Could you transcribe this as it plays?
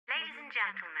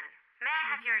gentlemen, may I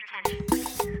have your attention, please?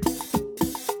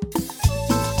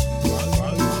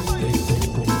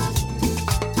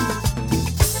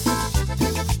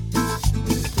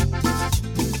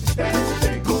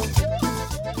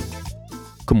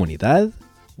 Comunidad,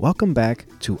 welcome back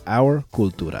to Our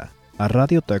Cultura, a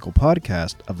Radio Teco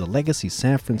podcast of the legacy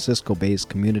San Francisco-based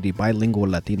community bilingual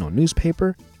Latino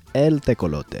newspaper, El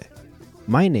Tecolote.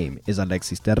 My name is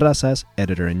Alexis Terrazas,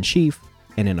 editor-in-chief,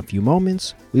 and in a few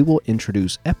moments, we will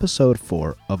introduce episode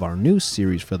 4 of our new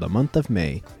series for the month of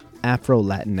May,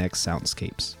 Afro-Latinx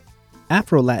Soundscapes.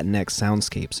 Afro-Latinx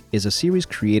Soundscapes is a series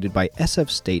created by SF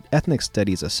State Ethnic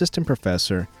Studies Assistant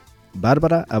Professor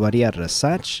Barbara Avaria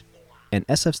Resach and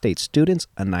SF State students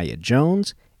Anaya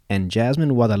Jones and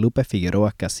Jasmine Guadalupe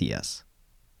Figueroa Casillas.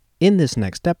 In this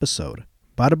next episode,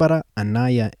 Barbara,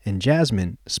 Anaya, and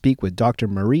Jasmine speak with Dr.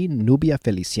 Marie Nubia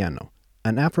Feliciano,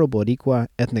 an Afro-Boricua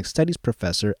ethnic studies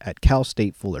professor at Cal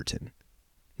State Fullerton.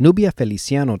 Nubia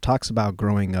Feliciano talks about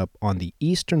growing up on the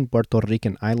eastern Puerto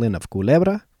Rican island of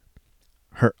Culebra,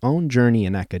 her own journey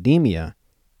in academia,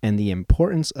 and the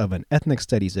importance of an ethnic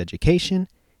studies education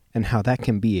and how that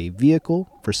can be a vehicle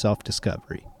for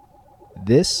self-discovery.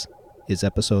 This is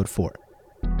episode 4.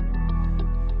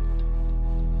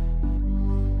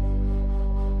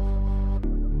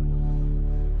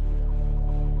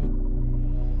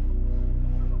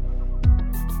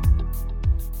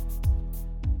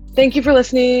 Thank you for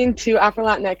listening to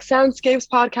Afro-Latinx Soundscapes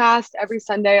podcast. Every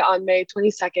Sunday on May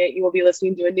 22nd, you will be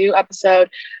listening to a new episode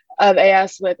of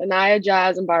AS with Anaya,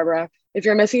 Jazz, and Barbara. If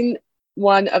you're missing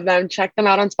one of them, check them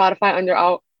out on Spotify under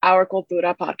Our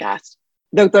Cultura podcast.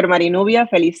 Dr. Marie Nubia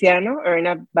Feliciano earned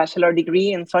a bachelor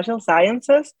degree in social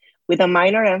sciences with a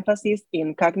minor emphasis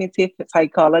in cognitive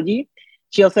psychology.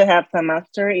 She also has a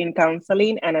master in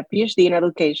counseling and a PhD in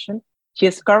education. She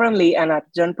is currently an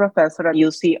adjunct professor at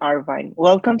UC Irvine.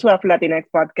 Welcome to Afro-Latinx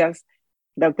podcast,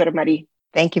 Dr. Marie.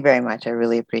 Thank you very much. I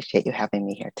really appreciate you having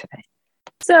me here today.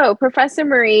 So, Professor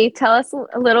Marie, tell us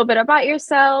a little bit about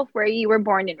yourself, where you were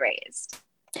born and raised.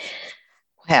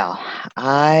 Well,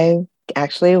 I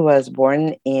actually was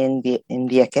born in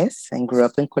Vieques and grew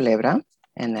up in Culebra,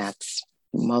 and that's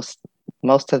most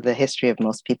of the history of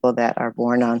most people that are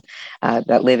born on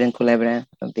that live in Culebra,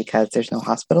 because there's no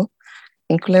hospital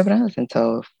in Culebra, and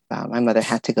so my mother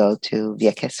had to go to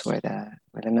Vieques, where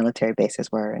the military bases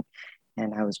were,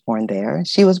 and I was born there.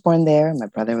 She was born there. My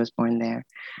brother was born there.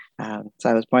 So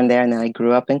I was born there, and then I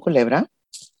grew up in Culebra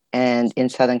and in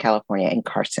Southern California in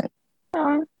Carson.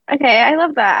 Oh, okay, I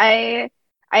love that.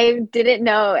 I didn't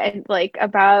know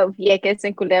about Vieques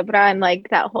and Culebra and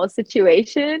that whole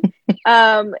situation.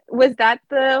 Was that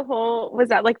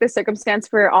the circumstance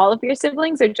for all of your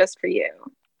siblings or just for you?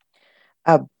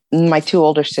 My two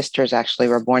older sisters actually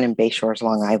were born in Bayshores,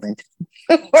 Long Island,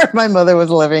 where my mother was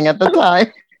living at the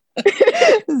time.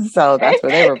 So that's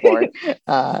where they were born.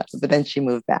 But then she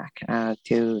moved back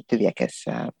to Vieques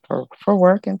for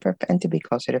work and to be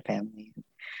closer to family.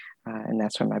 And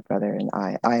that's where my brother and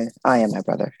I and my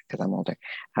brother, because I'm older,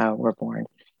 were born.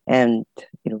 And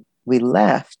we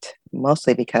left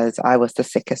mostly because I was the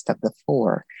sickest of the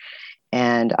four,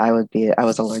 and I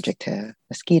was allergic to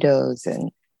mosquitoes,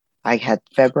 and I had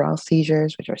febrile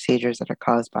seizures, which are seizures that are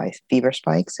caused by fever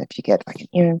spikes. If you get an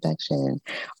ear infection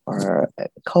or a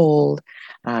cold,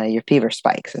 your fever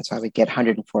spikes. And so I would get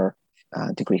 104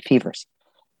 degree fevers.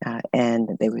 And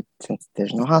since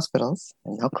there's no hospitals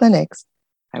and no clinics,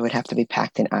 I would have to be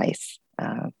packed in ice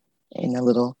in my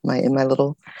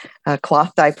little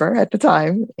cloth diaper at the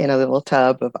time, in a little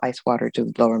tub of ice water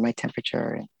to lower my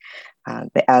temperature.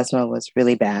 And the asthma was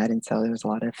really bad, and so there was a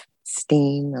lot of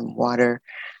steam and water.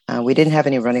 We didn't have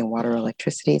any running water or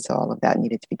electricity, so all of that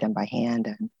needed to be done by hand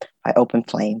and by open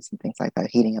flames and things like that,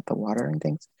 heating up the water and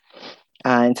things.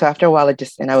 And so after a while,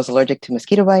 I was allergic to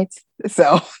mosquito bites,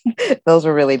 so those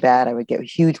were really bad. I would get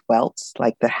huge welts,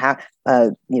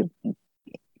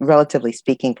 relatively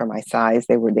speaking, for my size,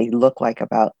 they look like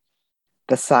about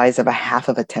the size of a half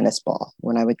of a tennis ball.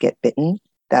 When I would get bitten,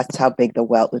 that's how big the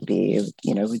welt would be. It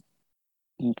would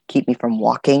keep me from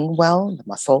walking well, the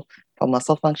muscle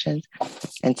functions.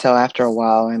 And so after a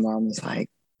while, my mom was like,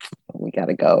 we got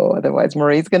to go, otherwise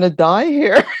Marie's going to die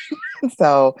here.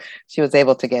 So she was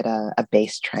able to get a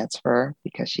base transfer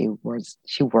because she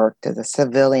worked as a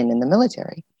civilian in the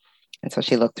military. And so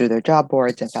she looked through their job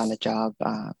boards and found a job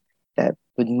that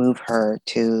would move her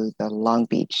to the Long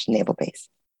Beach Naval Base.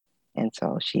 And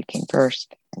so she came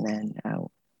first, and then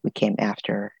we came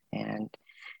after. And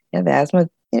the asthma,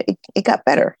 it got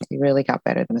better. It really got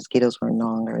better. The mosquitoes were no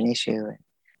longer an issue.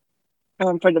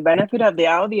 For the benefit of the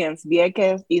audience,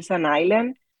 Vieques is an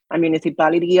island, a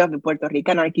municipality of the Puerto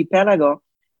Rican archipelago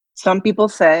Some people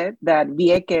said that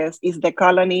Vieques is the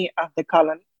colony of the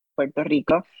colony, Puerto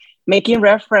Rico, making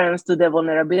reference to the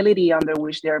vulnerability under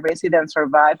which their residents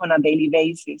survive on a daily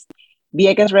basis.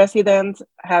 Vieques residents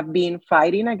have been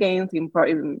fighting against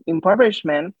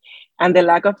impoverishment and the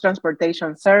lack of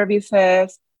transportation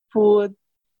services, food,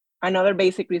 and other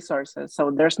basic resources.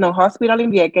 So there's no hospital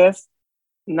in Vieques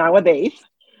nowadays.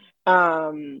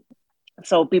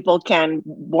 So people can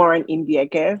born in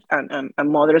Vieques and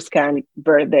mothers can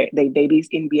birth their babies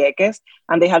in Vieques,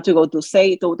 and they have to go to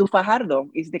Fajardo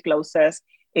is the closest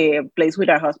place with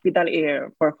a hospital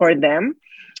for them.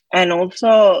 And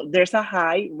also there's a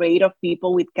high rate of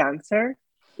people with cancer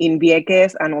in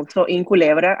Vieques and also in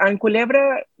Culebra. And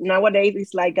Culebra nowadays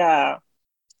is like a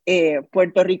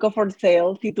Puerto Rico for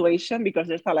sale situation because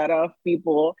there's a lot of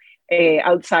people,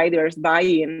 outsiders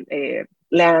buying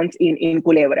land in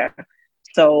Culebra.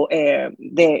 So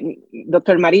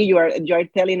Dr. Marie, you are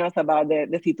telling us about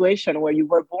the situation where you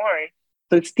were born.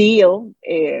 So it's still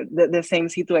the same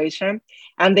situation.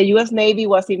 And the US Navy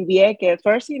was in Vieques,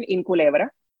 first in Culebra,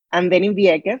 and then in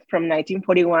Vieques from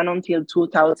 1941 until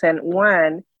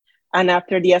 2001. And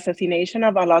after the assassination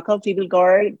of a local civil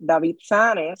guard, David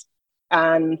Sanes,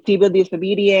 and civil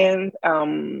disobedience,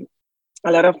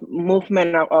 a lot of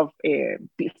movement of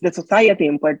the society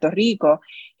in Puerto Rico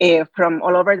from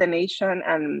all over the nation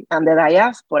and the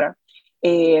diaspora.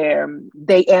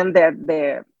 They ended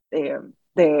the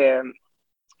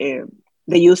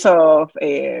use of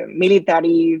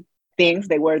military things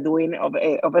they were doing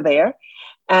over there.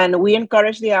 And we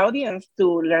encourage the audience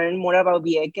to learn more about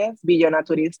Vieques beyond a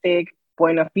touristic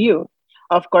point of view.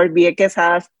 Of course, Vieques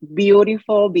has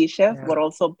beautiful beaches, but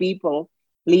also people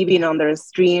living under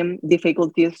extreme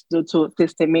difficulties due to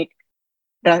systemic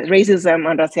racism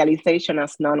and racialization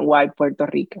as non-white Puerto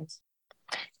Ricans.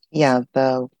 Yeah,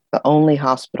 the only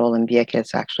hospital in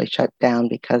Vieques actually shut down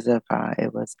because of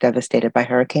it was devastated by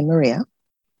Hurricane Maria,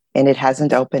 and it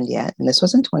hasn't opened yet. And this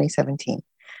was in 2017,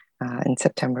 in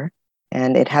September,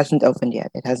 and it hasn't opened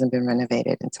yet. It hasn't been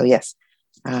renovated, and so yes,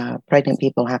 pregnant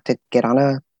people have to get on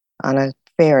a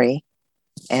ferry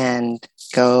and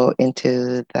go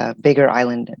into the big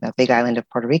island of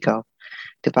Puerto Rico,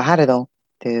 to Fajardo,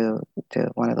 to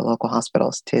one of the local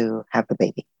hospitals to have the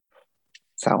baby.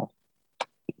 So,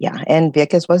 yeah, and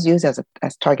Vieques was used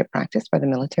as target practice by the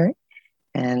military,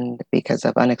 and because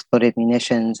of unexploded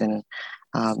munitions and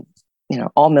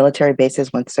all military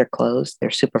bases, once they're closed, they're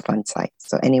Superfund sites.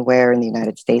 So anywhere in the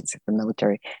United States, if the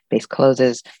military base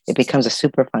closes, it becomes a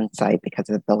Superfund site because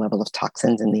of the level of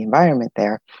toxins in the environment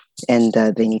there. And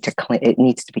they need to it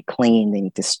needs to be clean. They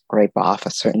need to scrape off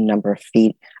a certain number of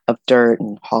feet of dirt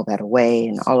and haul that away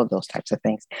and all of those types of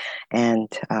things.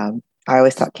 And I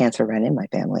always thought cancer ran in my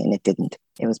family, and it didn't.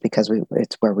 It was because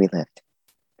it's where we lived.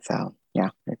 So yeah,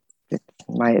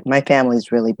 my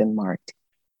family's really been marked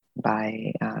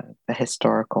by the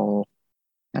historical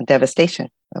devastation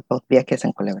of both Vieques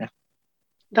and Culebra.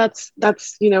 That's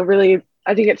really,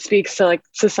 I think it speaks to like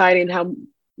society and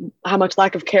how much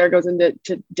lack of care goes into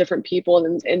different people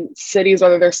and in cities,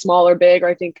 whether they're small or big. Or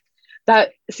I think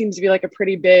that seems to be like a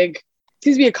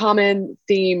common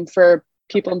theme for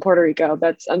people in Puerto Rico.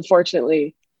 That's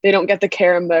unfortunately they don't get the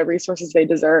care and the resources they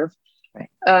deserve. Right.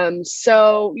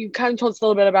 So you kind of told us a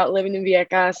little bit about living in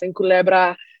Vieques and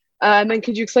Culebra. And then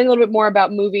could you explain a little bit more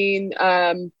about moving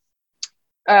to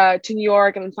New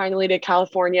York and then finally to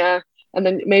California? And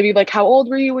then maybe like how old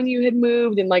were you when you had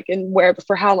moved, and where,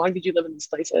 for how long did you live in these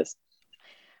places?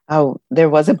 Oh, there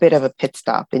was a bit of a pit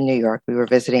stop in New York. We were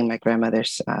visiting my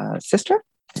grandmother's sister.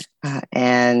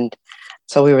 And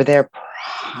so we were there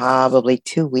probably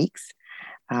 2 weeks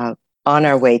on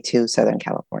our way to Southern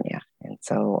California. And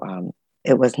so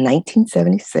it was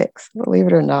 1976, believe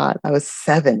it or not. I was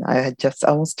 7. I had just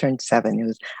almost turned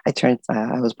 7.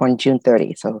 I was born June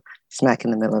 30, so smack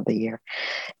in the middle of the year.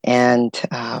 And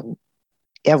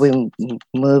we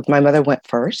moved. My mother went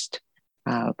first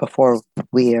before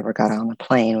we ever got on the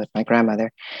plane with my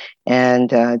grandmother.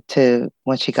 And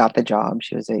once she got the job,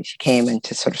 she came in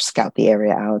to sort of scout the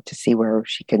area out to see where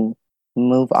she can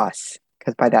move us,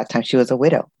 because by that time she was a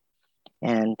widow.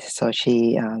 And so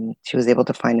she was able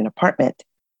to find an apartment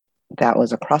that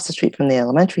was across the street from the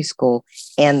elementary school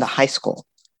and the high school.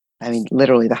 I mean,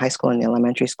 literally the high school and the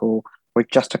elementary school were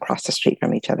just across the street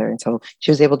from each other. And so she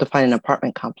was able to find an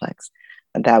apartment complex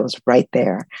that was right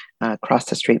there across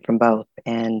the street from both.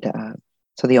 And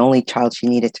so the only child she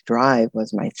needed to drive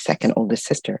was my second oldest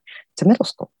sister to middle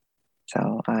school.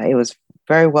 So it was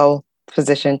very well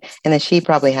positioned. And then she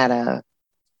probably had a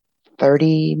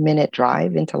 30-minute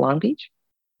drive into Long Beach.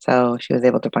 So she was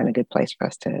able to find a good place for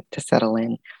us to settle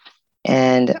in.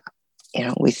 And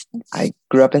I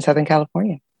grew up in Southern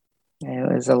California.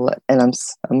 And it was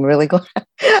I'm really glad.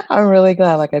 I'm really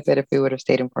glad. Like I said, if we would have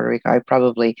stayed in Puerto Rico, I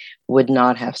probably would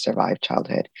not have survived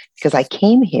childhood because I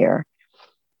came here,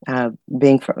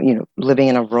 being from, living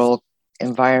in a rural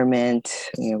environment.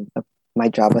 My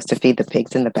job was to feed the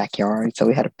pigs in the backyard, so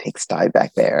we had a pigsty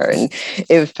back there, and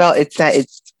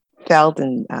it's felt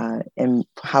and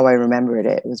how I remembered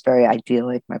it. It was very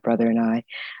idyllic. My brother and I.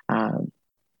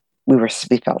 We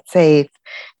felt safe,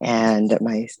 and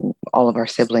all of our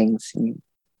siblings.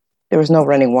 There was no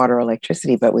running water or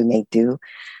electricity, but we made do.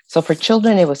 So for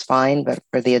children, it was fine, but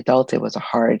for the adult, it was a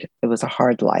hard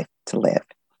life to live.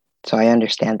 So I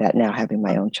understand that now, having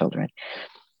my own children.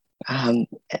 And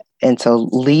so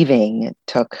leaving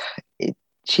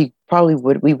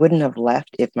we wouldn't have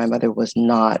left if my mother was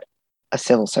not a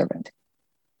civil servant,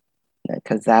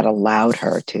 because that allowed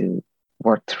her to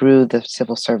work through the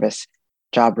civil service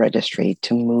job registry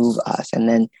to move us and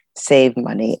then save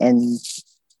money and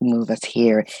move us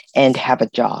here and have a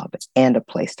job and a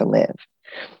place to live.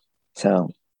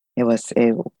 So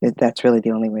that's really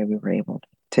the only way we were able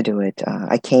to do it.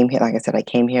 I came here, like I said,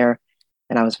 and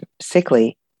I was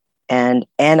sickly, and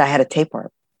I had a tapeworm,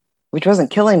 which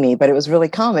wasn't killing me, but it was really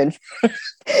common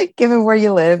given where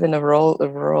you live in a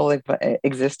rural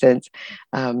existence.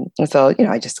 And so,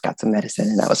 I just got some medicine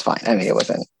and that was fine. I mean, it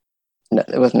wasn't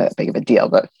that big of a deal,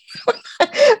 but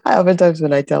oftentimes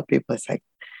when I tell people, it's like,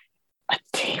 a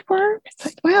tapeworm? It's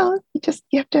like, well, you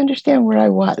have to understand where I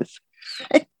was,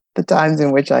 the times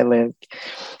in which I lived.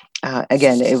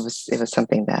 Again, it was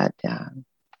something that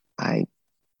I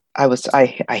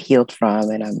healed from,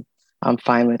 and I'm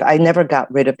fine with. I never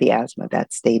got rid of the asthma.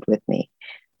 That stayed with me,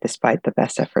 despite the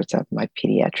best efforts of my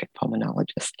pediatric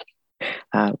pulmonologist.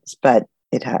 But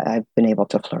I've been able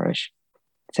to flourish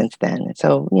since then. And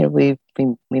so, we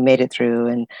made it through,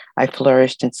 and I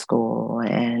flourished in school.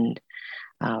 And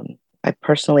I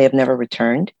personally have never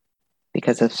returned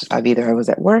because either I was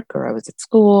at work or I was at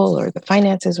school or the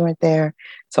finances weren't there.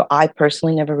 So I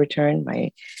personally never returned.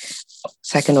 My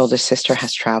second oldest sister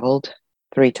has traveled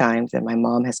 3 times, and my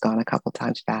mom has gone a couple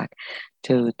times back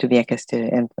to Vieques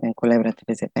and Culebra to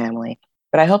visit family.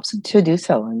 But I hope to do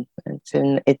so, and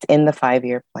it's in the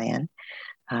 5-year plan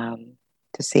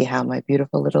to see how my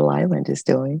beautiful little island is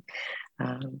doing.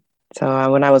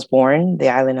 So when I was born, the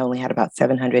island only had about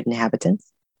 700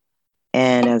 inhabitants.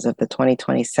 And as of the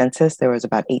 2020 census, there was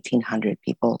about 1,800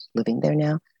 people living there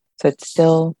now. So it's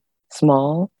still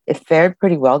small. It fared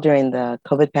pretty well during the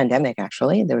COVID pandemic,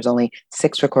 actually. There was only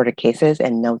 6 recorded cases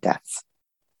and no deaths.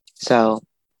 So,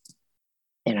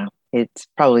 it's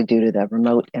probably due to the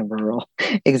remote and rural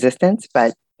existence,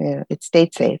 but it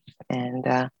stayed safe.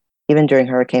 And even during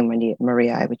Hurricane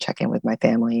Maria, I would check in with my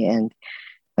family and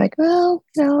like, well,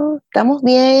 estamos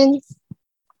bien.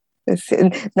 It's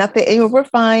nothing. We're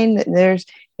fine. There's,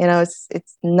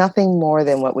 it's nothing more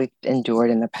than what we've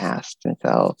endured in the past. And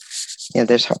so,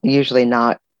 there's usually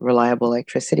not reliable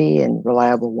electricity and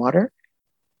reliable water,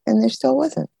 and there still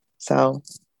wasn't. So,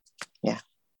 yeah.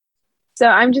 So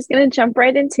I'm just going to jump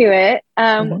right into it.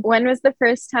 When was the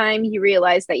first time you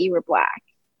realized that you were Black?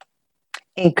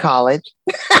 In college.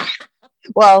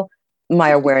 Well, my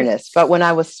awareness. But when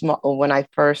I was small, when I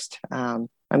first, my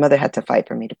mother had to fight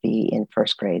for me to be in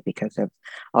first grade because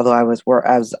although I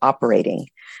was operating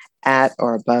at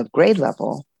or above grade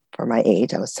level for my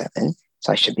age, I was 7,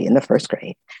 so I should be in the first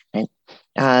grade.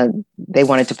 And they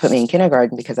wanted to put me in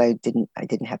kindergarten because I didn't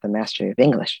have the mastery of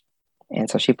English. And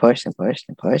so she pushed and pushed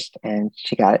and pushed, and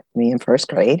she got me in first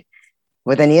grade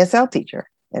with an ESL teacher,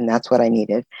 and that's what I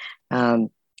needed.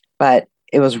 But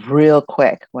it was real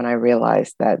quick when I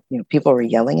realized that people were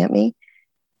yelling at me.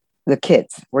 The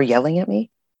kids were yelling at me.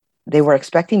 They were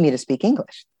expecting me to speak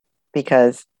English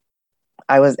because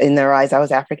in their eyes, I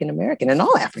was African American, and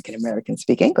all African Americans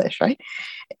speak English, right?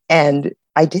 And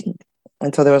I didn't.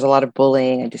 And so there was a lot of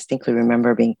bullying. I distinctly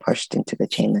remember being pushed into the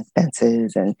chain link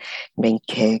fences and being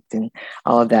kicked and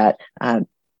all of that.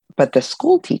 But the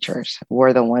school teachers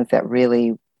were the ones that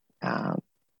really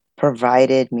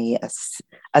provided me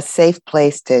a safe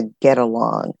place to get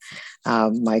along.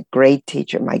 My grade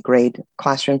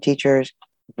classroom teachers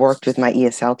worked with my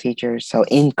ESL teachers. So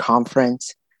in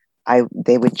conference,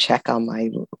 they would check on my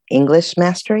English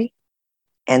mastery,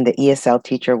 and the ESL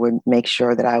teacher would make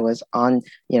sure that I was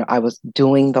I was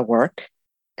doing the work,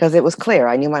 because it was clear.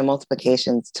 I knew my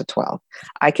multiplications to 12.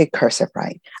 I could cursive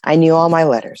write. I knew all my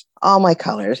letters, all my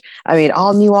colors. I mean,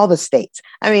 knew all the states.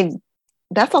 I mean,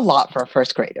 that's a lot for a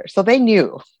first grader. So they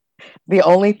knew the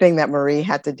only thing that Marie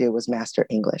had to do was master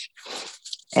English.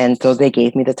 And so they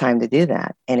gave me the time to do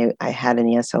that. And I had an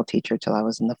ESL teacher till I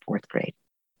was in the 4th grade.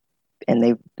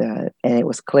 and it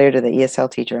was clear to the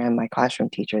ESL teacher and my classroom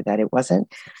teacher that it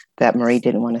wasn't that Marie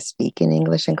didn't want to speak in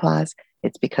English in class.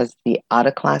 It's because the out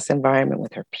of class environment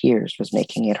with her peers was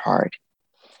making it hard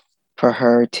for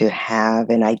her to have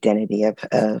an identity of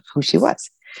who she was.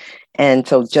 And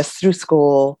so just through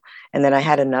school, and then I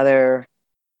had another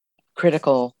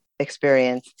critical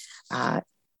experience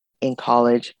in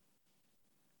college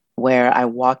where I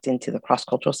walked into the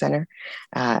cross-cultural center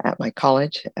at my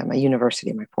college, at my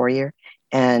university, my 4-year.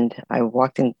 And I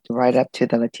walked in right up to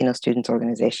the Latino Students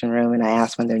Organization room, and I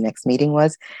asked when their next meeting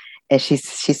was. And she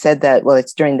said that, well,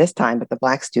 it's during this time, but the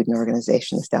Black Student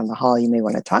Organization is down the hall. You may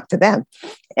want to talk to them.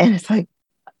 And it's like,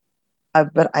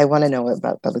 but I want to know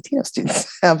about the Latino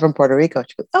students. I'm from Puerto Rico.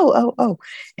 She goes, oh.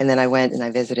 And then I went and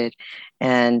I visited.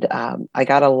 And I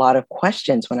got a lot of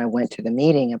questions when I went to the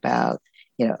meeting about,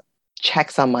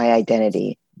 checks on my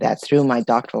identity that through my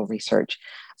doctoral research,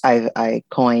 I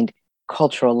coined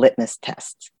cultural litmus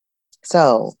tests.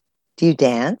 So, do you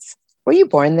dance? Were you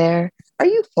born there? Are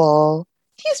you full?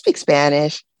 Do you speak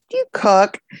Spanish? Do you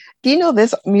cook? Do you know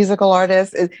this musical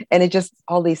artist? And it just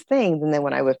all these things. And then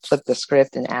when I would flip the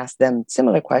script and ask them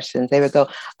similar questions, they would go,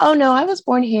 oh no, I was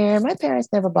born here. My parents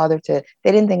never bothered they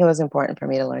didn't think it was important for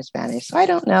me to learn Spanish. So I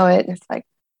don't know it. And it's like,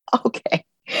 okay.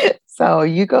 So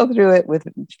you go through it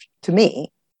to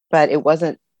me, but it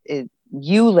wasn't,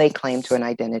 you lay claim to an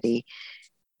identity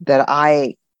that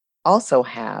I also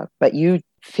have, but you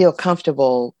feel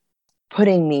comfortable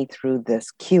putting me through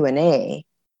this Q&A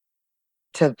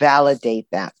to validate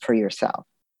that for yourself.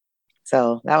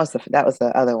 So that was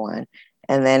the other one.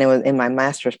 And then it was in my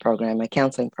master's program, my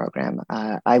counseling program.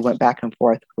 I went back and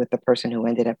forth with the person who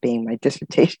ended up being my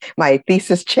dissertation, my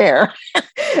thesis chair.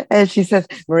 And she says,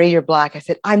 Marie, you're Black. I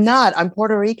said, I'm not, I'm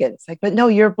Puerto Rican. It's like, but no,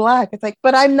 you're Black. It's like,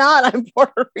 but I'm not, I'm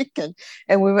Puerto Rican.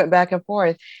 And we went back and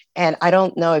forth. And I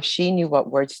don't know if she knew what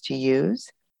words to use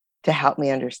to help me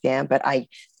understand, but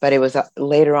it was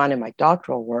later on in my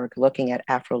doctoral work, looking at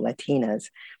Afro-Latinas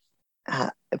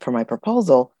for my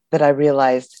proposal, that I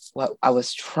realized what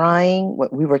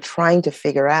we were trying to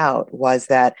figure out was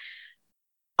that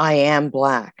I am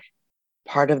Black,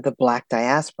 part of the Black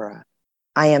diaspora.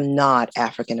 I am not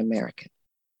African American.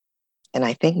 And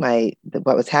I think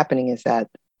what was happening is that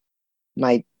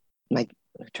my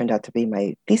turned out to be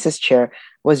my thesis chair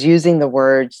was using the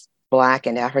words Black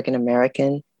and African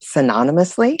American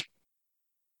synonymously.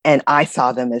 And I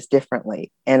saw them as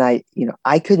differently. And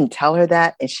I couldn't tell her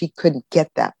that, and she couldn't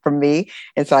get that from me.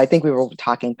 And so I think we were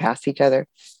talking past each other.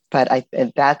 But I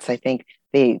think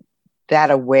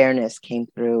that awareness came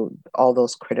through all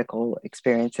those critical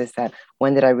experiences. That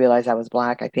when did I realize I was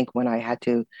Black? I think when I had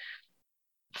to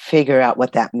figure out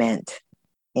what that meant,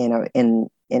 in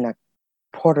a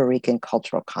Puerto Rican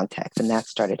cultural context. And that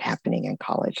started happening in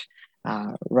college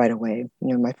right away.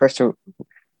 My first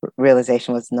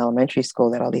realization was in elementary school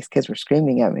that all these kids were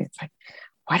screaming at me. It's like,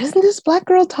 why doesn't this Black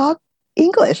girl talk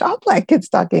English? All Black kids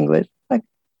talk English. And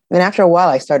after a while,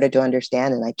 I started to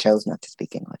understand, and I chose not to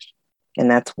speak English. And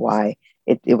that's why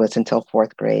it was until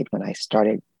 4th grade when I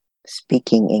started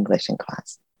speaking English in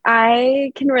class.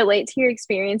 I can relate to your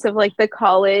experience of the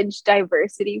college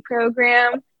diversity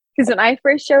program. Because when I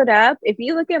first showed up, if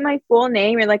you look at my full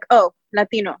name, you're like, oh,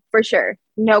 Latino, for sure.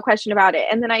 No question about it.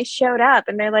 And then I showed up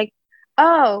and they're like,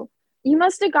 oh, you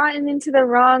must have gotten into the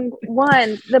wrong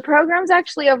one. The program's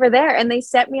actually over there. And they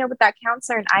set me up with that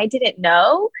counselor and I didn't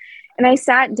know. And I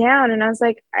sat down and I was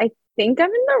like, I think I'm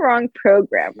in the wrong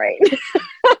program right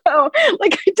now. I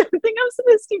don't think I'm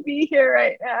supposed to be here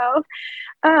right now.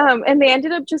 And they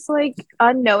ended up just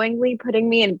unknowingly putting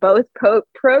me in both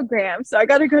programs. So I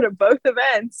got to go to both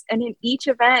events. And in each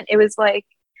event, it was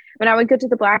when I would go to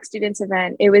the Black students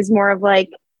event, it was more of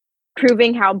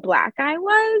proving how Black I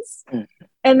was.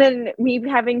 And then me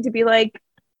having to be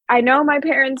I know my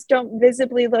parents don't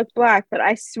visibly look Black, but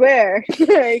I swear,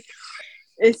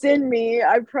 it's in me,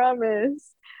 I promise.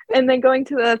 And then going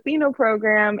to the Latino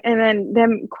program and then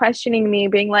them questioning me,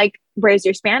 being like, where's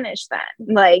your Spanish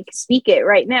then? Speak it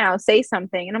right now, say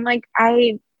something. And I'm like,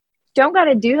 I don't got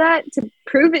to do that to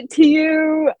prove it to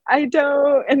you. I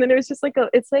don't. And then it was just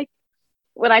it's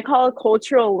what I call a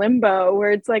cultural limbo,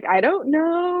 where it's I don't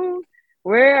know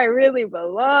where I really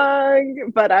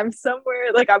belong, but I'm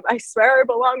somewhere, I swear I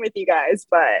belong with you guys,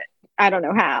 but I don't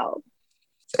know how.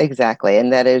 Exactly.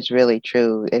 And that is really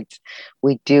true.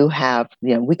 We do have,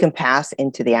 we can pass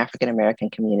into the African American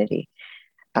community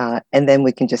and then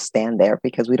we can just stand there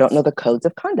because we don't know the codes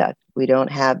of conduct.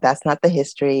 That's not the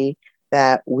history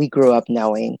that we grew up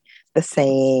knowing, the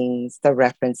sayings, the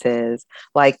references,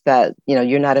 that,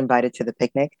 you're not invited to the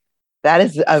picnic. That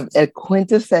is a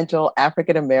quintessential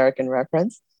African American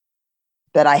reference.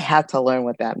 that I had to learn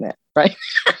what that meant, right?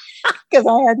 Because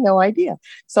I had no idea.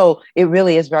 So it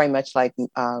really is very much like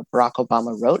Barack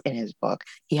Obama wrote in his book.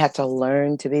 He had to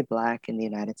learn to be Black in the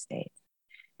United States.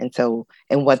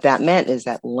 And what that meant is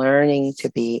that learning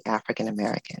to be African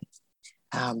American,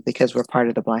 because we're part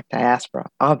of the Black diaspora,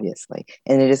 obviously.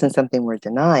 And it isn't something we're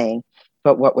denying,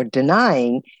 but what we're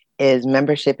denying is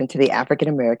membership into the African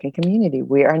American community.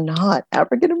 We are not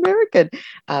African American.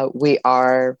 We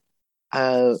are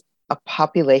a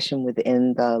population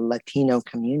within the Latino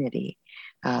community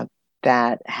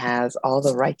that has all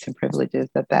the rights and privileges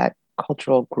that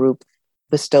cultural group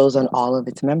bestows on all of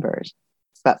its members.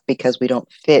 But because we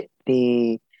don't fit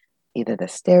either the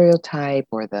stereotype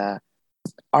or the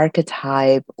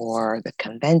archetype or the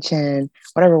convention,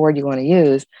 whatever word you want to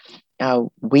use,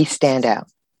 we stand out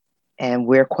and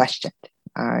we're questioned.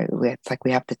 It's like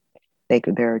we have to,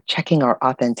 they're checking our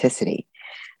authenticity.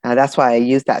 That's why I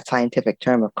use that scientific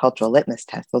term of cultural litmus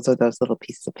test. Those are those little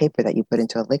pieces of paper that you put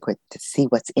into a liquid to see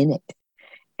what's in it.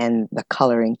 And the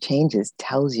coloring changes,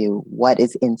 tells you what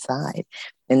is inside.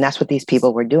 And that's what these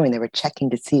people were doing. They were checking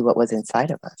to see what was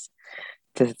inside of us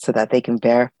so that they can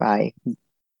verify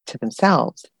to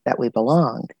themselves that we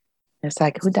belonged. And it's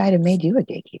like, who died and made you a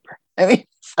gatekeeper? I mean,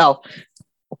 so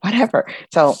whatever.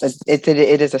 So it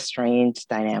is a strange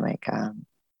dynamic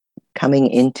coming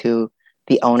into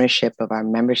the ownership of our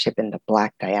membership in the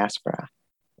Black diaspora.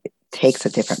 It takes a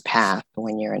different path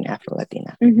when you're an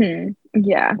Afro-Latina. Mm-hmm.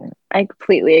 Yeah, I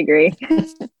completely agree.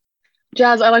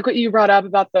 Jazz, I like what you brought up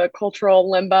about the cultural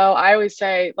limbo. I always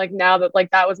say, like, now that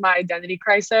like that was my identity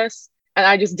crisis, and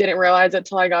I just didn't realize it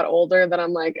till I got older, that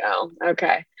I'm like, oh,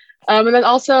 okay. And then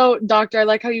also, Doctor, I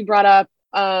like how you brought up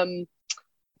the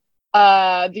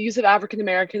use of African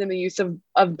American and the use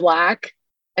of Black,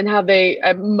 and how they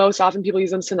most often people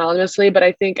use them synonymously. But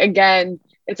I think, again,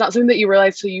 it's not something that you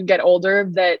realize till you get older,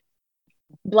 that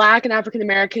Black and African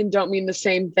American don't mean the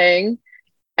same thing.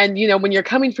 And, you know, when you're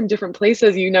coming from different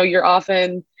places, you know, you're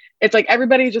often, it's like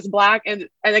everybody's just Black. And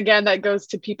again, that goes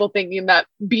to people thinking that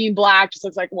being Black just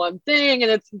looks like one thing.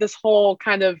 And it's this whole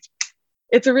kind of,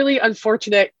 it's a really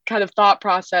unfortunate kind of thought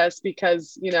process,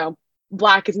 because, you know,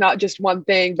 Black is not just one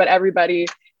thing, but everybody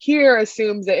here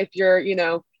assumes that if you're, you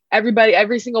know,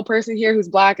 every single person here who's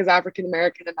Black is African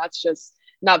American, and that's just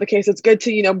not the case. It's good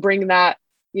to, you know, bring that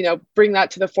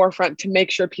to the forefront to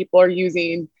make sure people are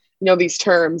using, you know, these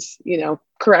terms, you know,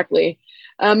 correctly.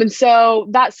 And so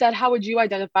that said, how would you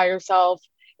identify yourself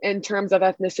in terms of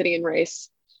ethnicity and race?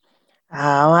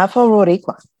 I'm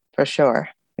Afro-Boricua, for sure.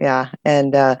 Yeah.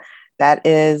 And that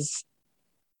is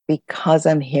because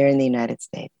I'm here in the United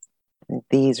States.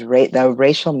 The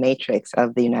racial matrix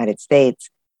of the United States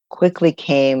quickly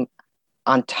came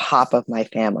on top of my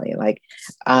family. Like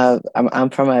I'm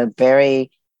from a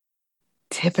very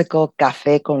typical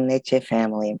café con leche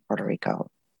family in Puerto Rico.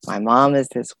 My mom is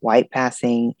this white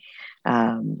passing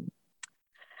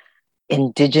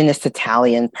indigenous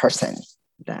Italian person.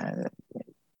 And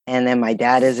then my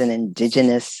dad is an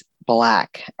indigenous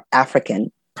Black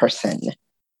African person.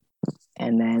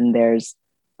 And then there's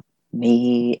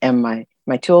me and my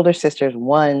two older sisters.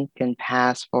 One can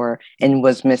pass for and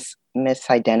was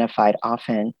misidentified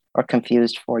often or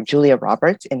confused for Julia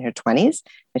Roberts in her 20s.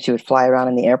 And she would fly around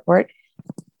in the airport.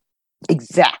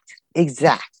 Exact.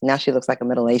 Now she looks like a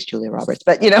middle-aged Julia Roberts,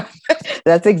 but you know,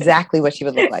 that's exactly what she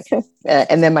would look like.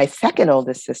 And then my second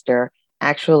oldest sister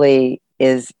actually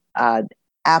is an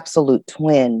absolute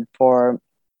twin for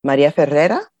Maria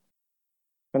Ferreira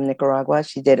from Nicaragua.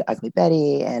 She did Ugly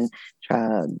Betty and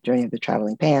Journey of the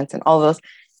Traveling Pants and all those.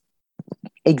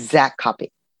 Exact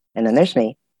copy. And then there's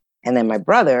me. And then my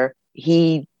brother,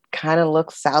 he kind of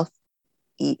looks South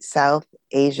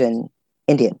Asian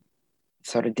Indian,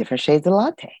 sort of different shades of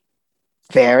latte.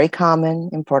 Very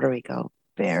common in Puerto Rico,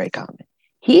 very common.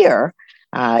 Here,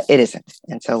 it isn't.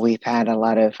 And so we've had a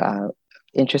lot of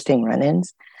interesting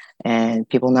run-ins and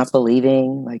people not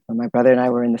believing, like when my brother and I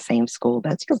were in the same school,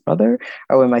 that's your brother?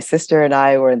 Or when my sister and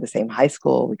I were in the same high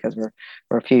school, because we're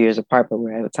a few years apart, but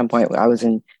at some point I was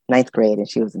in 9th grade and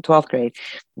she was in 12th grade.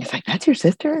 And it's like, that's your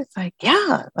sister? It's like,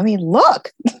 yeah, I mean,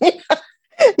 look.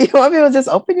 You want me to just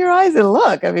open your eyes and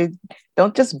look. I mean,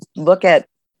 don't just look at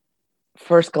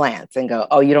first glance and go,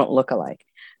 oh, you don't look alike.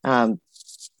 Of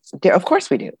course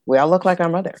we do. We all look like our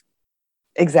mother.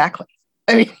 Exactly.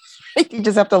 I mean, you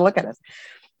just have to look at us.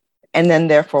 And then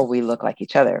therefore we look like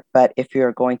each other. But if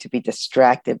you're going to be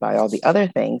distracted by all the other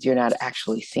things, you're not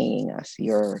actually seeing us.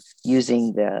 You're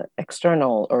using the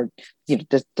external or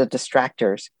the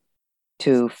distractors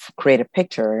to create a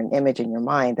picture, an image in your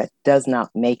mind that does not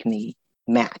make me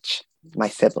match my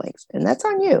siblings. And that's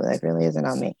on you. That really isn't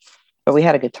on me. But we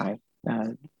had a good time.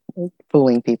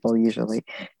 fooling people usually,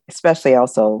 especially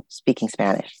also speaking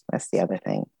Spanish. That's the other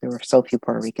thing. There were so few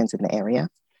Puerto Ricans in the area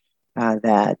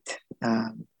that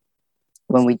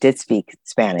when we did speak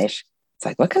Spanish, it's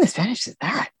like, what kind of Spanish is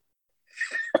that?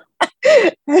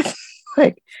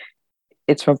 Like,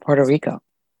 it's from Puerto Rico.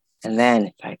 And then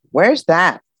it's like, where's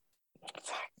that?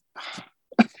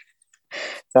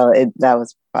 So that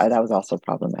was also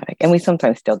problematic. And we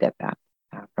sometimes still get that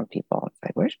from people. It's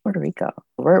like, where's Puerto Rico?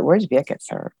 Where's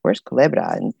Vieques, or where's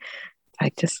Culebra? And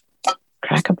like, just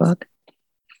crack a book,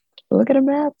 look at a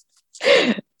map.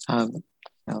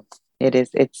 So it is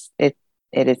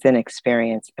an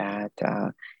experience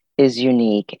that is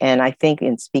unique. And I think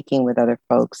in speaking with other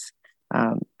folks,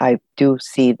 I do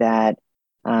see that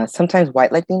sometimes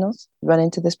white Latinos run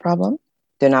into this problem.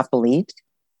 They're not believed,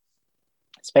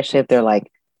 especially if they're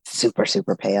like super,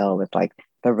 super pale with like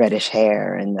the reddish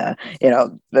hair and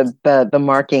the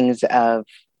markings of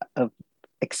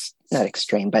not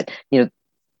extreme, but the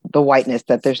whiteness,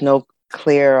 that there's no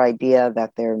clear idea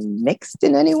that they're mixed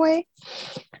in any way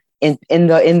in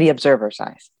the observer's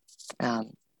eyes.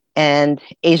 And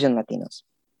Asian Latinos,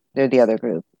 they're the other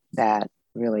group that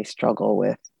really struggle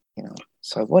with,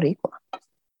 soy boricua.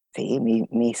 Sí,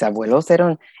 mis abuelos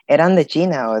eran de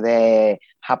China o de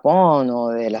Japón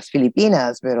o de las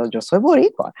Filipinas, pero yo soy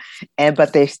boricua.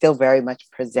 But they still very much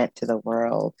present to the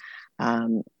world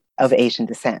of Asian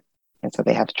descent. And so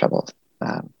they have trouble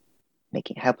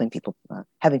having people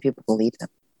believe them.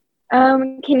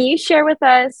 Can you share with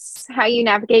us how you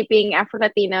navigate being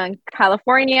Afro-Latina in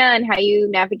California, and how you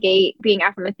navigate being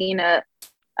Afro-Latina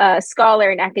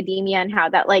scholar in academia, and how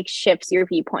that like shifts your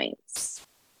viewpoints?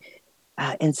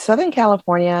 In Southern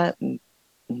California,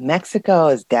 Mexico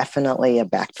is definitely a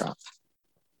backdrop.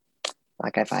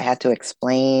 Like if I had to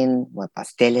explain what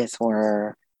pasteles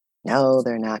were, no,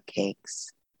 they're not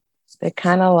cakes. They're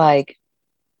kind of like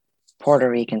Puerto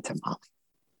Rican tamale,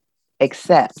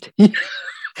 except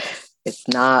it's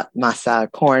not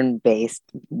masa, corn-based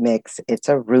mix. It's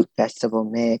a root vegetable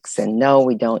mix. And no,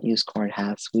 we don't use corn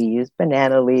husks. We use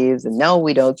banana leaves. And no,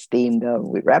 we don't steam them.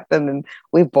 We wrap them and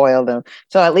we boil them.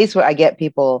 So at least I get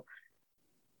people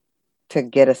to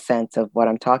get a sense of what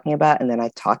I'm talking about. And then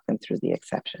I talk them through the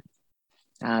exceptions.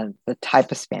 The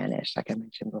type of Spanish, like I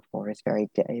mentioned before, is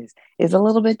a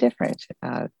little bit different.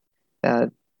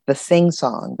 The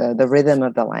sing-song, the rhythm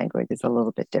of the language is a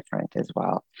little bit different as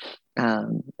well.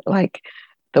 Like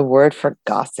the word for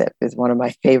gossip is one of my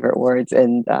favorite words.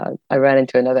 And I ran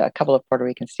into a couple of Puerto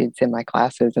Rican students in my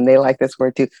classes, and they like this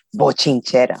word too,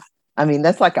 bochinchera. I mean,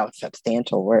 that's like a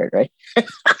substantial word, right?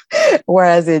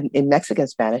 Whereas in Mexican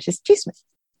Spanish, it's chisme.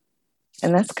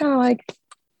 And that's kind of like,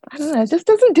 I don't know, it just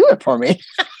doesn't do it for me.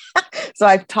 So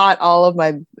I've taught all of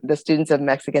the students of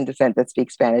Mexican descent that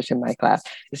speak Spanish in my class.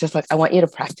 It's just like, I want you to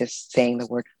practice saying the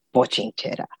word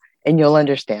bochinchera, and you'll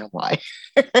understand why.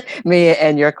 Me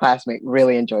and your classmate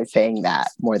really enjoy saying that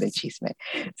more than chisme.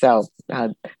 So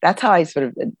that's how I sort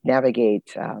of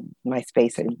navigate my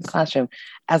space in the classroom.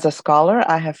 As a scholar,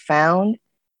 I have found,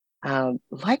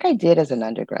 like I did as an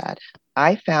undergrad,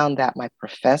 I found that my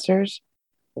professors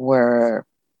were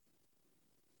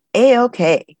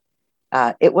A-okay.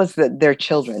 It was their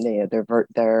children,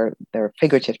 their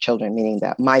figurative children, meaning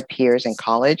that my peers in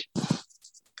college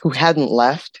who hadn't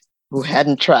left, who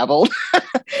hadn't traveled,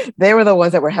 they were the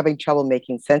ones that were having trouble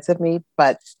making sense of me.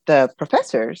 But the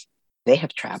professors, they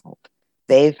have traveled.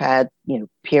 They've had,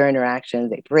 peer interactions.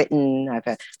 They've written. I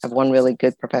have one really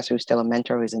good professor who's still a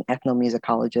mentor, who's an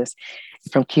ethnomusicologist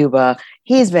from Cuba.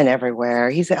 He's been everywhere.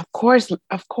 He said, of course,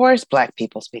 Black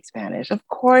people speak Spanish. Of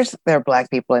course, there are Black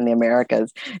people in the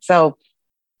Americas. So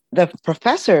the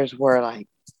professors were like,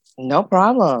 no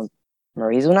problem.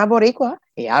 Marie's una boricua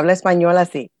y habla español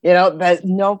así. That's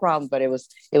no problem. But it was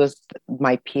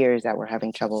my peers that were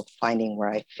having trouble finding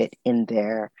where I fit in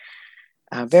their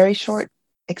very short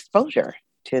exposure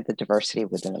to the diversity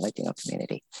within the Latino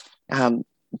community.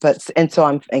 So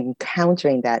I'm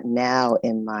encountering that now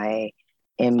in my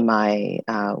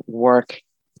work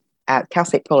at Cal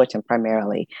State Fullerton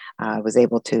primarily. I was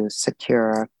able to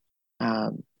secure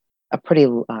a pretty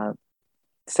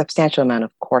substantial amount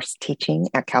of course teaching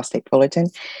at Cal State Fullerton,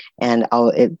 and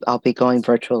I'll be going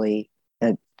virtually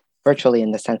in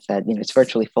the sense that it's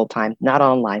virtually full-time, not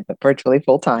online, but virtually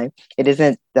full-time. It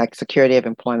isn't like security of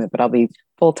employment, but I'll be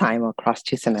full-time across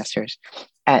 2 semesters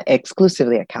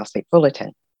exclusively at Cal State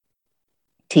Fullerton,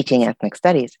 teaching ethnic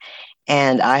studies.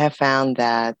 And I have found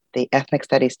that the ethnic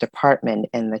studies department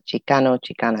and the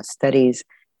Chicana studies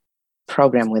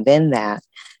program within that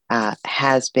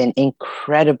has been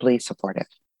incredibly supportive.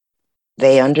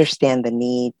 They understand the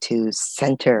need to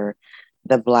center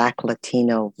the Black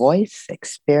Latino voice,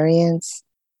 experience,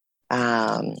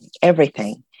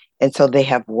 everything. And so they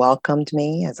have welcomed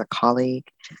me as a colleague.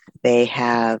 They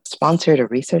have sponsored a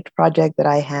research project that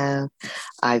I have.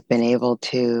 I've been able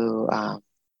to, I'm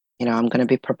going to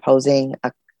be proposing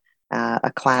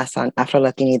a class on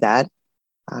Afro-Latinidad.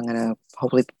 I'm going to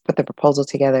hopefully put the proposal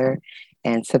together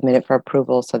and submit it for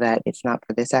approval so that it's not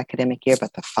for this academic year,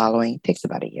 but the following. It takes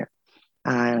about a year.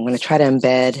 I'm going to try to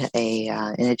embed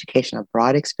an education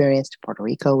abroad experience to Puerto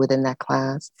Rico within that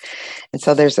class. And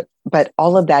so but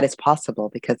all of that is possible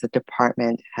because the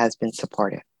department has been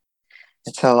supportive.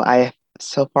 And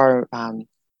so far,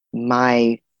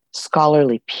 my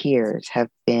scholarly peers have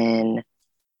been,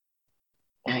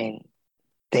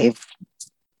 they've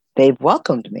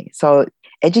welcomed me. So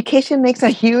education makes a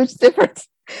huge difference,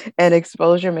 and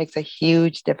exposure makes a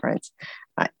huge difference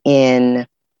in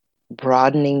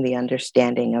broadening the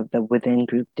understanding of the within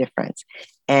group difference.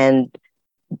 And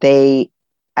they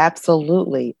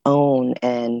absolutely own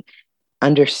and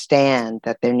understand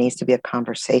that there needs to be a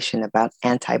conversation about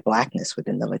anti-Blackness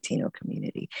within the Latino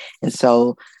community. And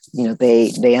so,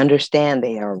 they understand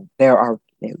there are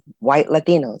white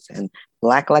Latinos and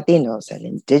Black Latinos and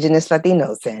Indigenous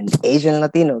Latinos and Asian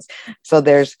Latinos. So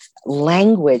there's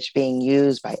language being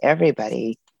used by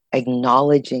everybody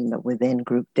acknowledging the within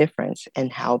group difference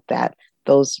and how that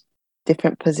those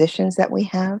different positions that we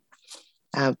have,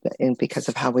 and because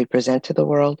of how we present to the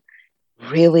world,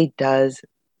 really does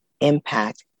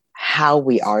impact how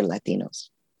we are Latinos.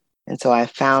 And so I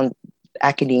found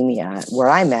academia, where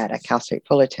I'm at Cal State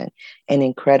Fullerton, an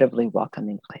incredibly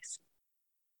welcoming place.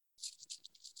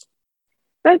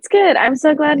 That's good. I'm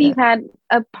so glad you've had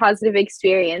a positive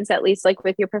experience, at least like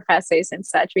with your professors and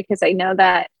such, because I know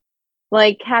that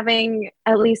like having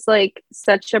at least like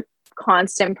such a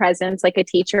constant presence, like a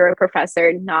teacher or a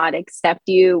professor not accept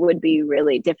you would be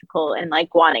really difficult, and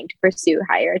like wanting to pursue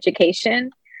higher education.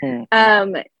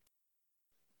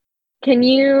 Can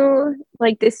you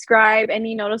like describe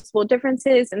any noticeable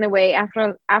differences in the way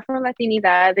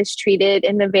Afro-Latinidad is treated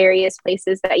in the various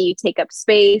places that you take up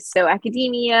space? So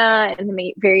academia and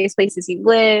the various places you've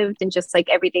lived and just like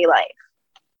everyday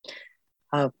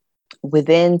life.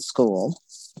 Within school,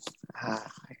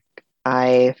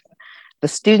 the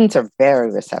students are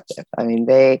very receptive. I mean,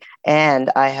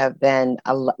 I have been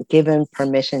given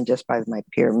permission just by my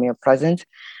mere presence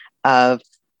of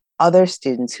other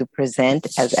students who present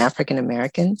as African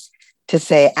Americans to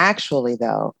say, actually,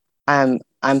 though, I'm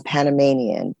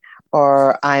Panamanian,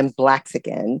 or I'm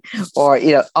Blaxican, or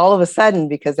all of a sudden,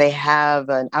 because they have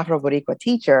an Afro-Boricua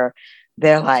teacher,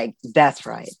 they're like, that's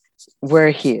right,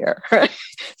 we're here.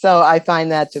 So I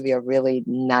find that to be a really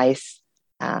nice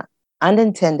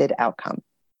unintended outcome.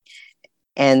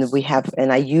 And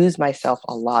I use myself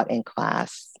a lot in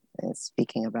class,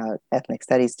 speaking about ethnic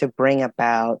studies, to bring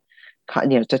about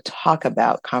to talk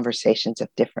about conversations of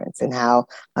difference, and how,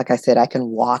 like I said, I can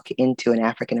walk into an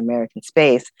African American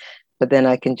space, but then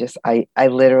I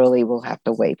literally will have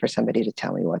to wait for somebody to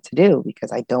tell me what to do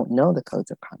because I don't know the codes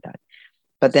of conduct.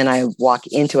 But then I walk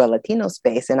into a Latino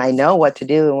space and I know what to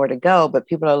do and where to go, but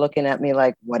people are looking at me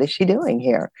like, what is she doing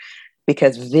here?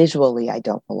 Because visually I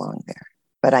don't belong there,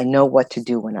 but I know what to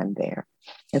do when I'm there.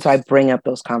 And so I bring up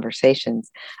those conversations.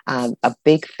 A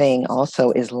big thing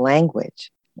also is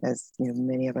language. As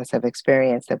many of us have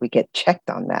experienced, that we get checked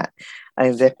on that,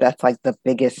 as if that's like the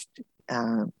biggest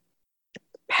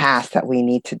pass that we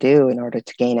need to do in order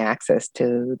to gain access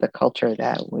to the culture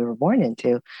that we were born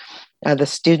into. The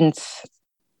students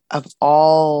of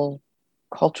all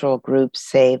cultural groups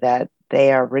say that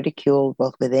they are ridiculed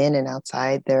both within and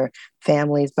outside their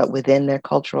families, but within their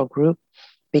cultural group,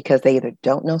 because they either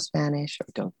don't know Spanish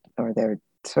or they're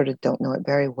sort of don't know it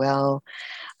very well.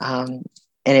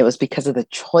 And it was because of the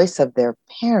choice of their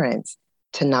parents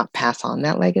to not pass on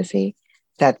that legacy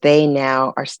that they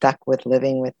now are stuck with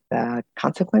living with the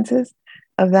consequences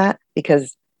of that,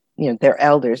 because they're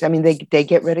elders. I mean, they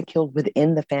get ridiculed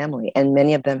within the family. And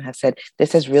many of them have said,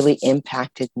 this has really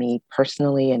impacted me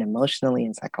personally and emotionally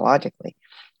and psychologically.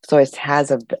 So it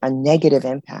has a negative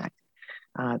impact,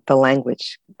 the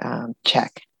language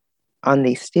check on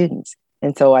these students.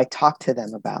 And so I talk to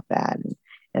them about that.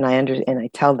 And I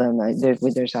tell them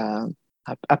there's a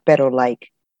Pero-like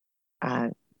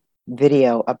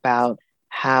video about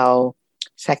how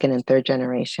second and third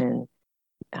generation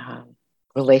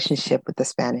relationship with the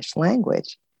Spanish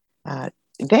language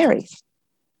varies.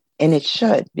 And it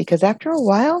should, because after a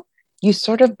while, you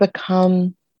sort of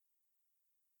become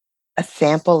a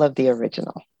sample of the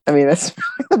original. I mean, that's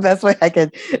the best way I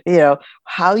could,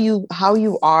 how you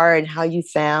are and how you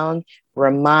sound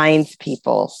reminds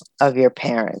people of your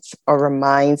parents or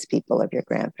reminds people of your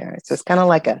grandparents. So it's kind of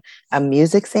like a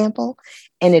music sample,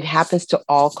 and it happens to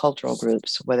all cultural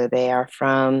groups, whether they are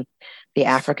from the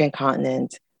African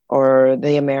continent or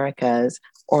the Americas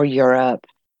or Europe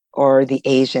or the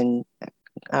Asian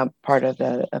part of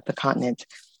the continent.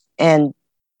 And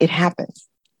it happens.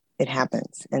 It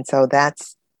happens. And so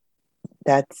that's,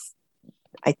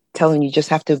 I tell them, you just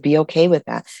have to be okay with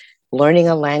that. Learning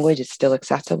a language is still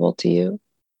accessible to you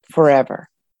forever.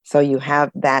 So you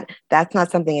have that. That's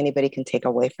not something anybody can take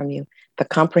away from you.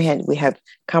 We have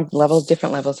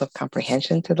different levels of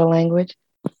comprehension to the language.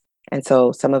 And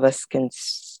so some of us can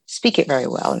speak it very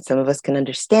well, and some of us can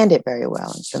understand it very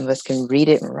well, and some of us can read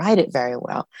it and write it very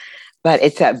well. But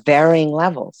it's at varying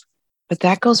levels. But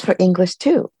that goes for English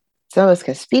too. Some of us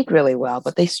can speak really well,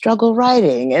 but they struggle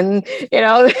writing, and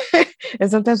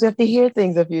and sometimes we have to hear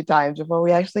things a few times before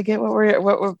we actually get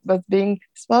what's being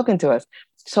spoken to us.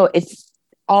 So it's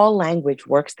all language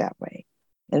works that way.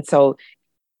 And so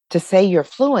to say you're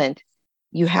fluent,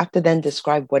 you have to then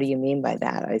describe, what do you mean by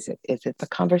that? Is it the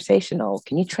conversational?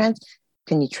 Can you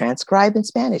transcribe in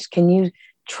Spanish? Can you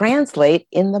translate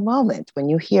in the moment when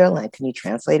you hear a line? Can you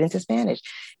translate into Spanish?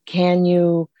 Can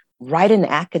you write an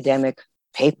academic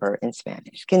paper in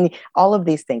Spanish? All of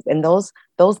these things, and those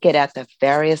get at the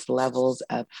various levels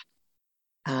of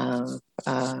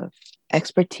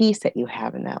expertise that you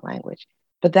have in that language.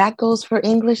 But that goes for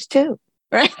English too,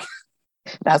 right?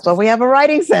 That's why we have a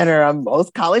writing center on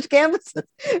most college campuses,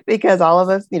 because all of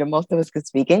us, most of us could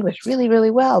speak English really, really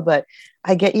well. But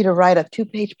I get you to write a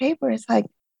 2-page paper. It's like,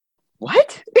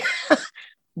 what?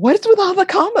 What's with all the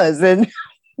commas, and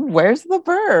where's the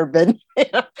verb? And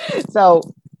so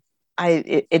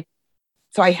I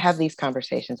have these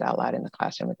conversations out loud in the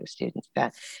classroom with the students,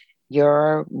 that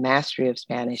your mastery of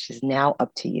Spanish is now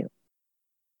up to you.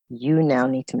 You now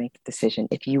need to make a decision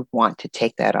if you want to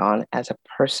take that on as a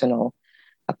personal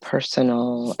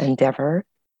endeavor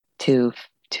to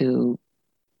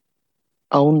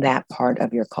own that part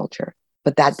of your culture.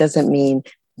 But that doesn't mean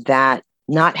that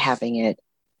not having it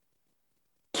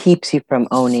keeps you from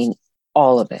owning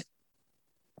all of it.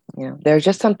 There are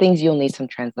just some things you'll need some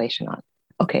translation on.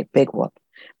 Okay, big whoop.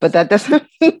 But that doesn't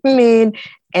mean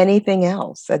anything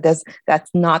else.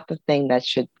 That's not the thing that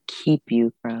should keep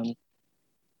you from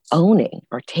owning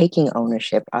or taking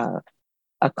ownership of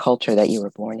a culture that you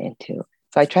were born into.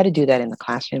 So I try to do that in the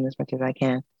classroom as much as I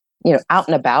can. Out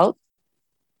and about,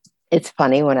 it's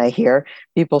funny when I hear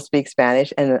people speak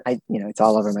Spanish, and it's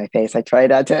all over my face. I try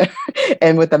not to,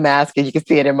 and with the mask, you can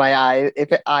see it in my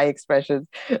eye expressions.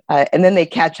 And then they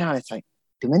catch on. It's like,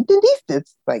 ¿tú me entendiste?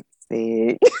 It's like,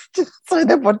 sí, soy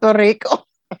de Puerto Rico.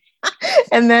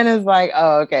 And then it's like,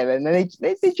 oh, okay. Then they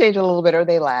change a little bit, or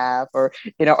they laugh, or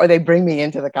they bring me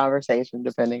into the conversation,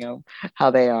 depending on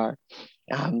how they are.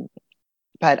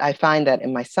 But I find that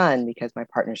in my son, because my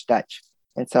partner's Dutch,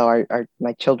 and so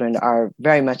my children are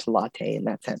very much latte in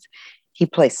that sense. He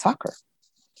plays soccer,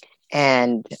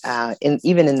 and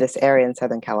even in this area in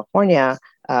Southern California,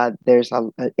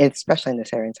 especially in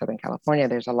this area in Southern California,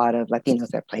 there's a lot of Latinos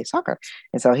that play soccer.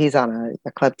 And so he's on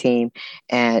a club team,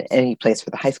 and he plays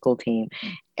for the high school team.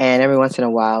 And every once in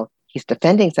a while, he's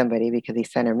defending somebody because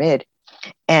he's center mid,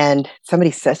 and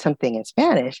somebody says something in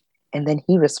Spanish, and then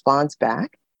he responds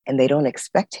back, and they don't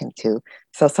expect him to.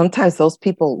 So sometimes those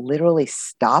people literally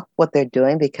stop what they're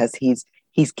doing because he's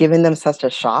given them such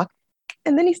a shock,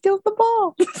 and then he steals the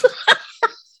ball.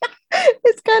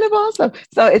 It's kind of awesome.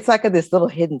 So it's like this little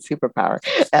hidden superpower.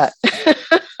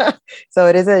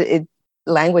 So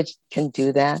language can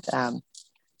do that.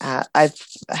 I've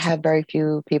had very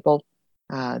few people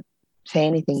say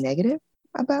anything negative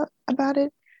about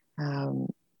it.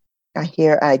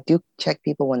 I do check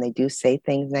people when they do say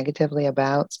things negatively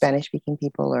about Spanish speaking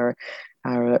people or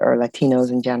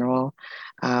Latinos in general.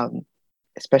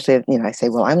 Especially if, I say,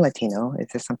 well, I'm Latino. Is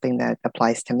this something that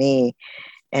applies to me?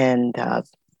 And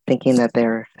thinking that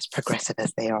they're as progressive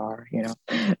as they are,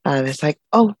 it's like,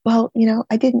 oh, well,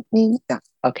 I didn't mean that.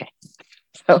 Okay.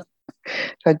 So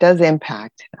it does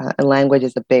impact. And language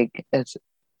is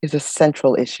is a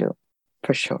central issue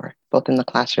for sure, both in the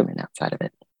classroom and outside of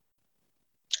it.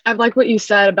 I like what you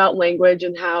said about language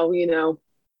and how,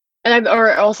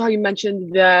 or also how you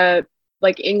mentioned the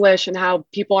English and how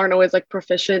people aren't always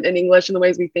proficient in English in the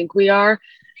ways we think we are.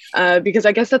 Because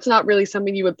I guess that's not really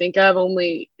something you would think of.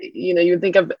 Only, you would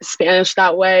think of Spanish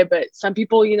that way, but some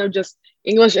people, just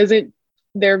English isn't,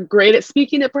 they're great at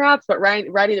speaking it perhaps, but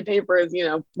writing a paper is,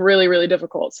 really, really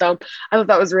difficult. So I thought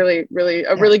that was really, really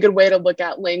a really good way to look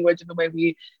at language and the way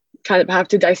we kind of have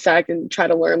to dissect and try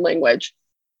to learn language.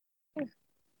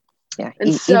 Yeah, And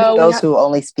even so those who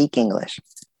only speak English,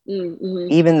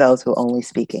 even those who only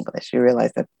speak English, you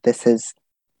realize that this is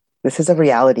a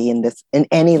reality in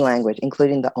any language,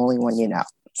 including the only one you know.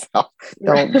 So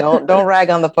don't rag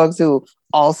on the folks who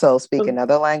also speak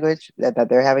another language that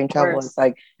they're having trouble. It's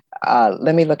like,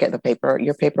 let me look at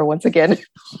your paper once again.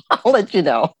 I'll let you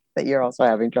know that you're also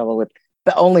having trouble with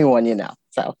the only one you know.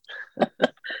 So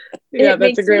yeah,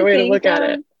 that's a great way to look at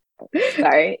it.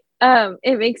 Sorry.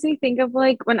 It makes me think of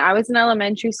like when I was in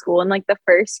elementary school in like the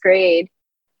first grade.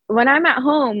 When I'm at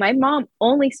home, my mom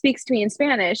only speaks to me in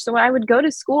Spanish. So I would go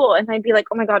to school and I'd be like,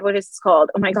 oh my God, what is this called?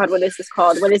 Oh my God, what is this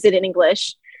called? What is it in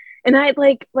English? And I'd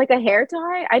like a hair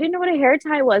tie. I didn't know what a hair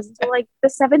tie was until like the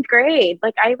 7th grade.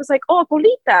 Like I was like, oh,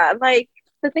 colita, like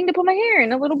the thing to put my hair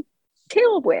in a little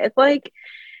tail with. Like,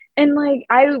 and like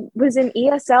I was in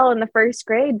ESL in the first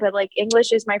grade, but like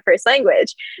English is my first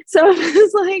language. So it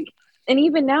was like, and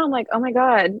even now I'm like, oh my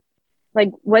God,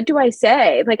 like what do I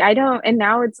say? Like I don't, and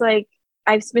now it's like,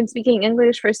 I've been speaking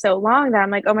English for so long that I'm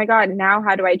like, oh my God, now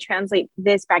how do I translate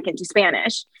this back into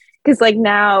Spanish? Because like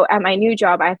now at my new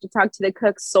job, I have to talk to the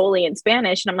cooks solely in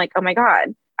Spanish. And I'm like, oh my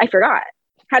God, I forgot.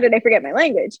 How did I forget my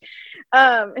language?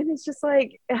 And it's just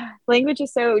like, language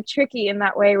is so tricky in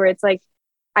that way where it's like,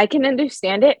 I can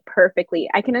understand it perfectly.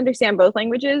 I can understand both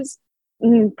languages.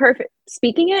 Perfect.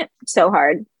 Speaking it, so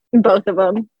hard. Both of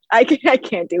them. I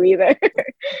can't do either.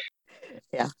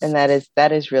 Yeah, and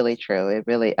that is really true. It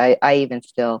really, I even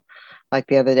still, like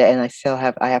the other day, and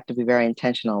I have to be very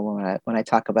intentional when I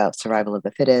talk about survival of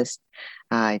the fittest.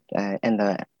 I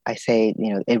say,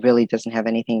 it really doesn't have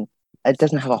anything. It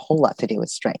doesn't have a whole lot to do with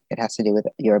strength. It has to do with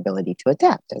your ability to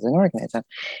adapt as an organism.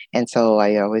 And so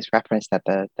I always reference that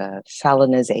the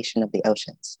salinization of the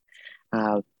oceans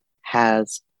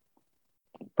has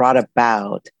brought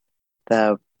about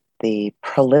the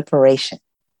proliferation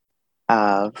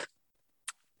of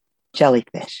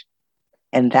jellyfish.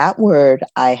 And that word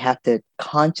I have to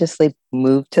consciously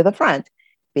move to the front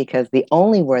because the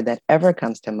only word that ever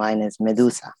comes to mind is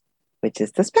medusa, which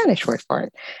is the Spanish word for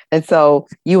it. And so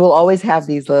you will always have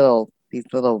these little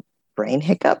brain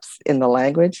hiccups in the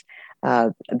language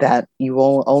that you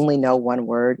will only know one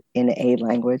word in a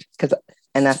language.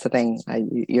 And that's the thing,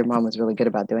 your mom was really good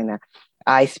about doing that.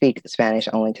 I speak Spanish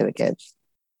only to the kids.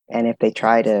 And if they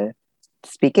try to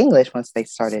speak English once they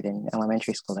started in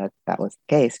elementary school, that was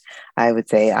the case, I would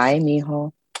say, ay,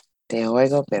 mijo, te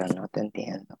oigo, pero no te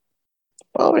entiendo.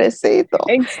 Pobrecito.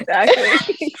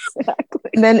 Exactly.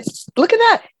 And then look at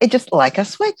that. It just like a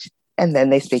switch. And then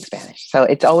they speak Spanish. So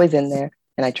it's always in there.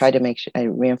 And I try to make sure I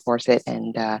reinforce it.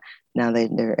 And now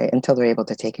they're until they're able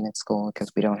to take it in school,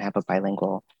 because we don't have a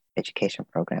bilingual education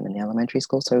program in the elementary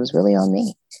school. So it was really on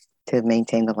me to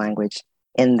maintain the language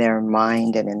in their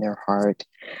mind and in their heart,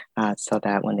 so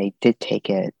that when they did take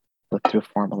it through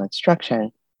formal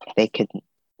instruction, they could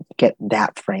get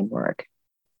that framework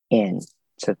in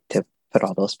to put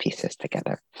all those pieces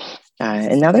together.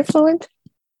 And now they're fluent.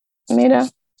 Mira,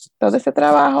 todo ese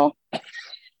trabajo.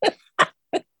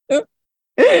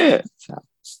 So.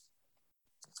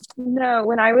 No,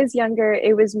 when I was younger,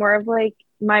 it was more of like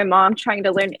my mom trying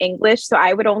to learn English. So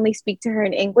I would only speak to her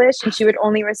in English and she would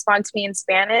only respond to me in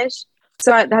Spanish.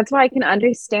 So that's why I can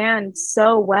understand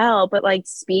so well, but like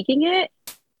speaking it,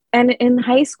 and in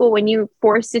high school, when you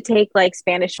forced to take like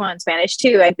Spanish 1, Spanish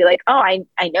 2, I'd be like, oh, I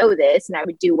know this and I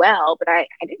would do well, but I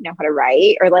didn't know how to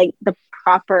write or like the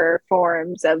proper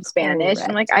forms of Spanish. Correct.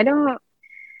 I'm like, I don't,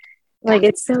 like,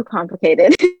 it's so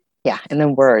complicated. Yeah. And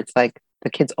then words, like the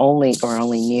kids only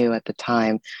knew at the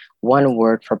time one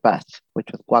word for bus, which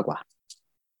was guagua.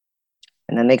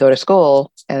 And then they go to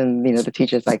school and, the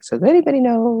teacher's like, so does anybody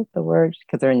know the word?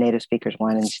 Because they're native speakers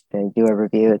one, and they do a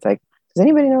review. It's like, does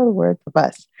anybody know the word for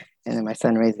bus? And then my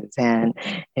son raises his hand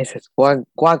and he says,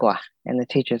 guagua. And the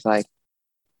teacher's like,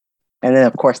 and then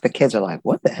of course the kids are like,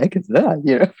 what the heck is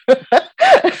that?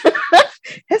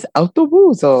 It's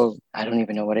autobus. So I don't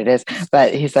even know what it is.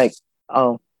 But he's like,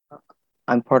 oh,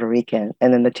 I'm Puerto Rican.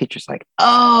 And then the teacher's like,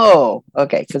 oh,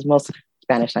 okay. Because most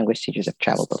Spanish language teachers have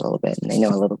traveled a little bit and they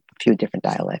know a few different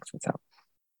dialects. And so,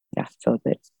 yeah, so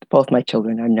both my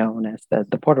children are known as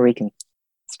the Puerto Rican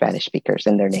Spanish speakers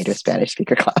in their native Spanish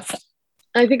speaker class.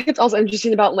 I think it's also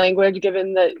interesting about language,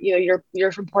 given that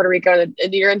you're from Puerto Rico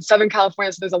and you're in Southern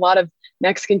California, so there's a lot of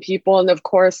Mexican people, and of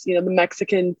course, the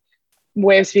Mexican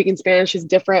way of speaking Spanish is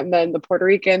different than the Puerto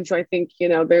Rican. So I think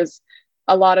there's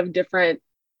a lot of different.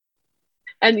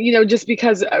 And, just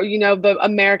because, the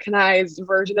Americanized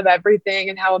version of everything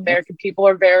and how American people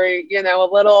are very, a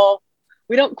little,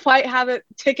 we don't quite have it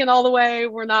taken all the way.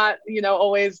 We're not,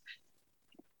 always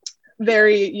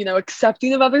very,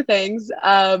 accepting of other things.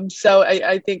 So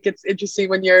I think it's interesting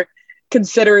when you're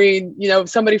considering,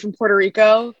 somebody from Puerto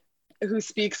Rico who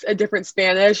speaks a different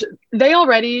Spanish.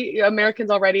 Americans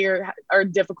already are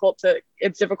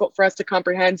it's difficult for us to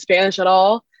comprehend Spanish at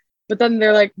all. But then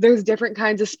they're like, there's different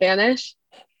kinds of Spanish.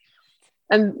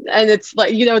 And it's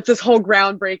like, it's this whole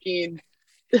groundbreaking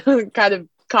kind of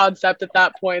concept at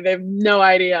that point. They have no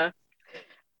idea.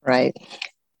 Right.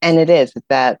 And it is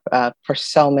that for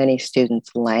so many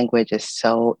students, language is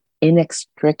so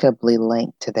inextricably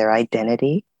linked to their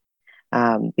identity,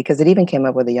 because it even came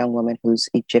up with a young woman who's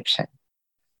Egyptian.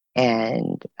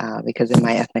 And because in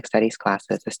my ethnic studies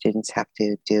classes, the students have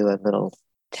to do a little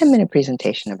 10-minute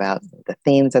presentation about the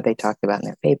themes that they talked about in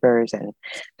their papers and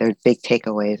their big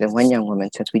takeaways. And one young woman,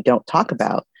 since we don't talk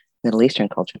about Middle Eastern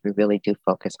culture, we really do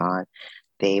focus on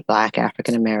the Black,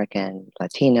 African American,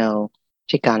 Latino,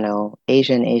 Chicano,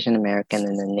 Asian American,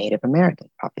 and the Native American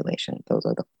population. Those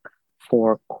are the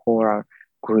 4 core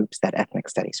groups that ethnic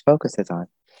studies focuses on.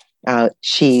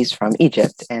 She's from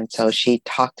Egypt, and so she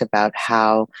talked about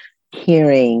how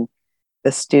hearing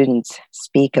the students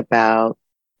speak about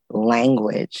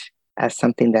language as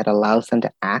something that allows them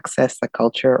to access the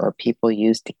culture, or people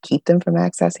use to keep them from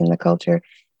accessing the culture,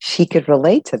 she could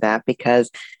relate to that because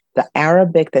the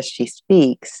Arabic that she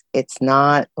speaks, it's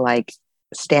not like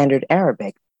standard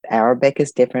Arabic. Arabic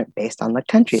is different based on the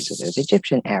country. So there's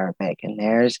Egyptian Arabic, and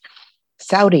there's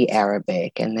Saudi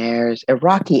Arabic, and there's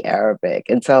Iraqi Arabic.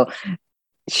 And so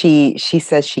she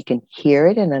says she can hear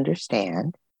it and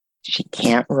understand. She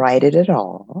can't write it at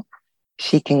all.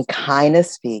 She can kind of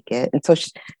speak it. And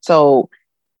so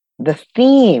the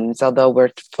themes, although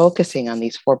we're focusing on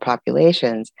these 4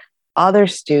 populations, other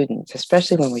students,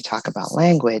 especially when we talk about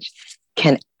language,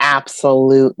 can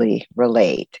absolutely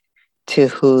relate to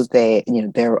who they,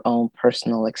 their own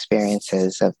personal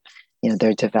experiences of,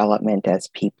 their development as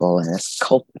people and as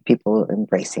people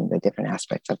embracing the different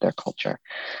aspects of their culture.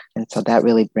 And so that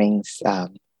really brings,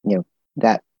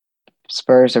 that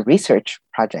spurs a research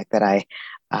project that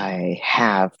I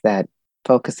have that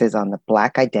focuses on the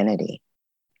Black identity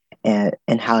and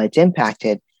how it's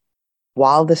impacted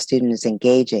while the student is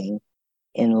engaging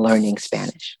in learning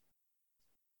Spanish.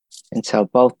 And so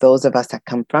both those of us that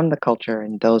come from the culture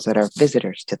and those that are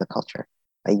visitors to the culture,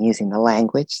 by using the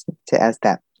language as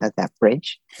that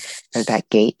bridge, as that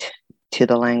gate to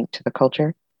the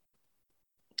culture,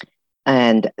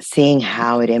 and seeing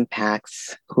how it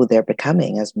impacts who they're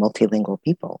becoming as multilingual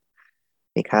people,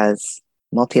 because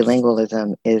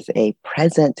multilingualism is a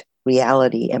present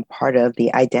reality and part of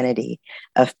the identity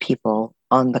of people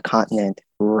on the continent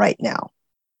right now.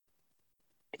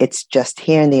 It's just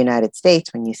here in the United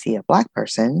States, when you see a Black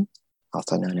person,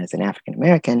 also known as an African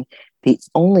American, the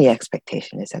only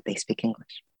expectation is that they speak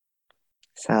English.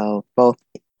 So both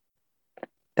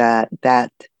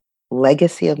that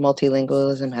legacy of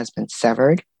multilingualism has been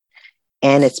severed,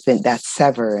 and that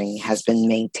severing has been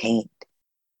maintained.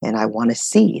 And I want to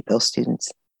see those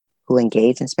students who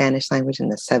engage in Spanish language in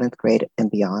the 7th grade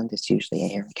and beyond. It's usually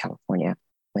here in California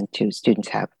when 2 students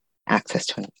have access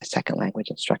to a second language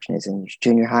instruction is in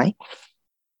junior high,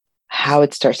 how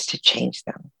it starts to change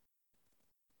them.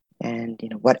 And,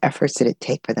 what efforts did it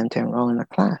take for them to enroll in a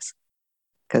class?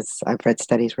 Because I've read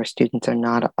studies where students are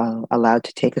not allowed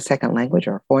to take a second language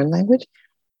or a foreign language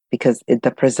because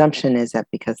the presumption is that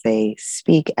because they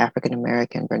speak African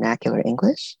American vernacular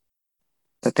English,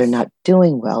 that they're not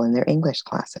doing well in their English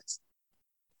classes,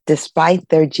 despite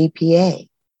their GPA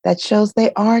that shows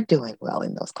they are doing well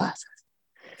in those classes.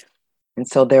 And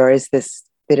so there is this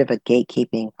bit of a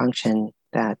gatekeeping function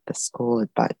that the school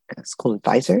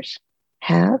advisors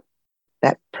have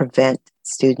that prevent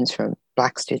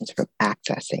Black students from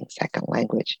accessing second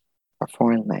language or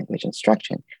foreign language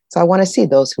instruction. So I want to see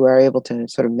those who are able to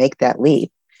sort of make that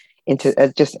leap into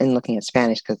just in looking at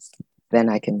Spanish, because then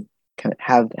I can kind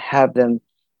of have them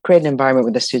create an environment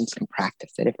where the students can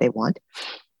practice it if they want,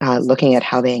 looking at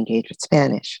how they engage with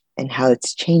Spanish and how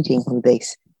it's changing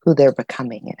who they're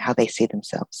becoming and how they see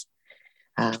themselves.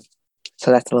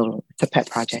 So it's a pet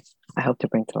project I hope to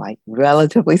bring to light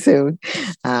relatively soon.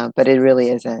 But it really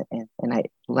is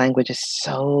language is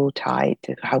so tied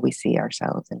to how we see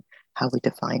ourselves and how we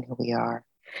define who we are.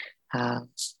 I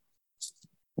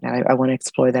want to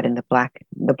explore that in the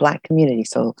Black community.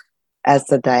 So as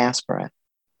the diaspora.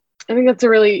 I think that's a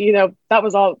really, that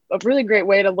was all a really great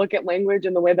way to look at language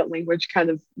and the way that language kind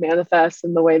of manifests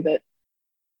and the way that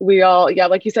we all,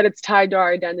 like you said, it's tied to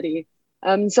our identity.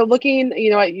 So looking,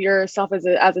 at yourself as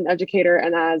an educator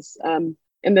and as,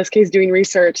 in this case, doing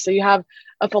research. So you have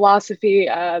a philosophy,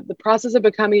 the process of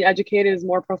becoming educated is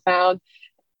more profound.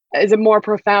 is a more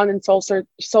profound and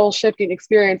soul shifting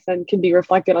experience than can be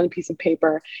reflected on a piece of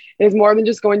paper. It is more than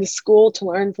just going to school to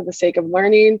learn for the sake of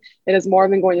learning. It is more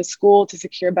than going to school to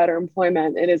secure better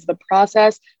employment. It is the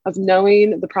process of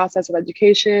knowing, the process of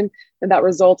education, and that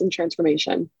results in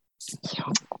transformation.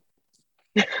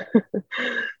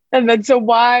 And then, so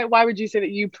why would you say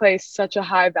that you place such a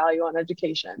high value on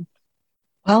education?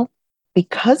 Well,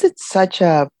 because it's such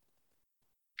a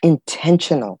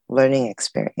intentional learning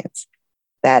experience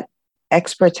that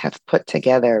experts have put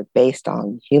together based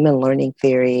on human learning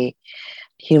theory,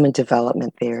 human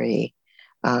development theory,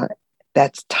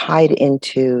 that's tied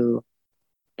into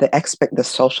the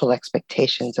social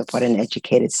expectations of what an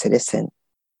educated citizen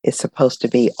is supposed to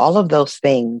be. All of those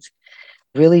things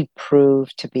really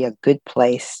prove to be a good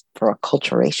place for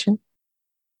acculturation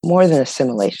more than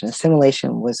assimilation.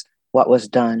 Assimilation was what was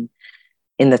done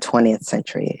in the 20th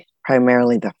century,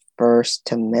 primarily the first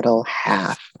to middle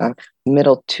half,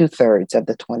 middle 2/3 of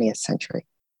the 20th century.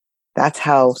 That's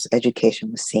how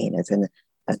education was seen, as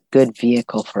a good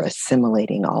vehicle for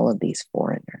assimilating all of these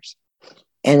foreigners.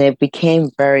 And it became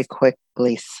very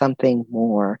quickly something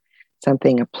more,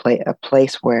 a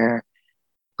place where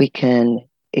it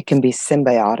can be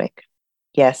symbiotic.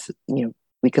 Yes,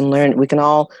 we can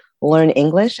all learn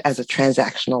English as a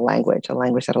transactional language, a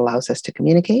language that allows us to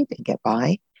communicate and get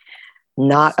by,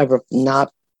 not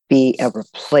be a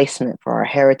replacement for our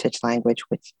heritage language,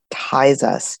 which ties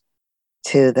us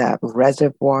to that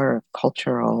reservoir of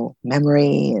cultural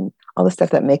memory and all the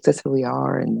stuff that makes us who we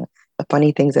are, and the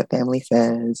funny things that family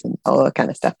says and all that kind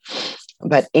of stuff.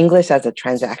 But English as a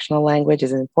transactional language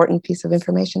is an important piece of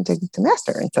information to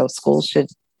master. And so schools should,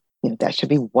 that should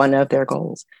be one of their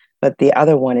goals. But the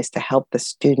other one is to help the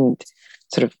student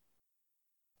sort of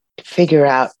figure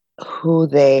out who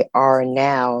they are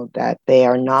now, that they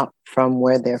are not from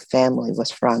where their family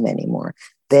was from anymore.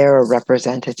 They're a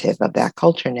representative of that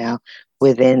culture now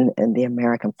within the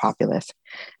American populace.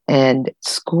 And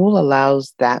school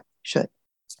should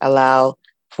allow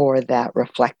for that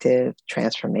reflective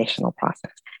transformational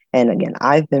process. And again,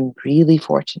 I've been really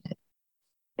fortunate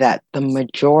that the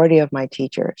majority of my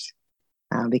teachers,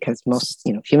 because most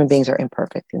human beings are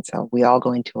imperfect, and so we all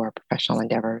go into our professional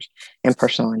endeavors and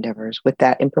personal endeavors with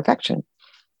that imperfection,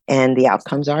 and the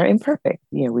outcomes are imperfect.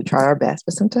 We try our best,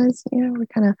 but sometimes we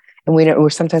kind of,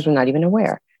 and sometimes we're not even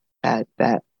aware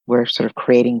that we're sort of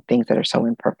creating things that are so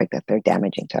imperfect that they're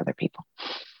damaging to other people.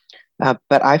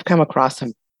 But I've come across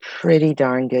some pretty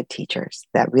darn good teachers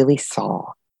that really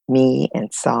saw me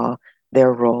and saw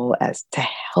their role as to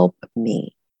help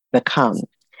me become.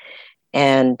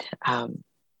 And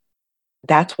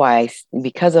that's why,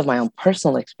 because of my own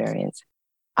personal experience,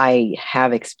 I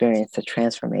have experienced the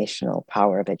transformational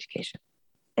power of education.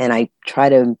 And I try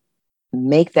to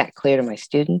make that clear to my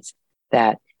students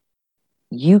that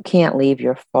you can't leave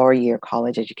your 4-year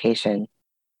college education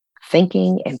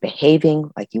thinking and behaving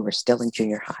like you were still in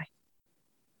junior high.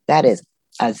 That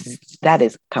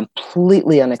is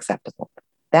completely unacceptable.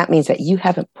 That means that you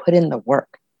haven't put in the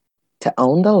work to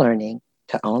own the learning,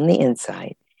 to own the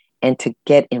insight, and to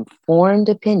get informed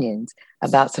opinions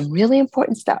about some really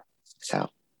important stuff. So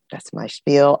that's my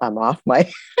spiel. I'm off my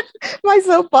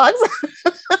soapbox.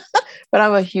 But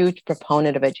I'm a huge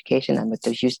proponent of education. I'm a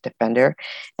huge defender.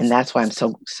 And that's why I'm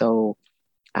so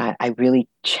I really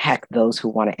check those who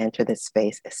want to enter this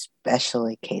space,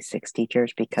 especially K-6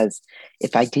 teachers, because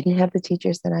if I didn't have the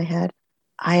teachers that I had,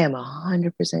 I am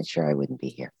 100% sure I wouldn't be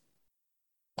here.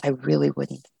 I really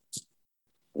wouldn't.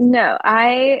 No,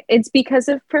 it's because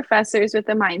of professors with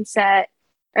the mindset,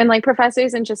 and like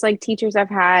professors and just like teachers I've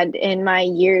had in my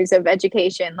years of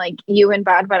education, like you and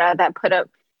Barbara, that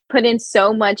put in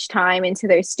so much time into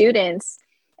their students,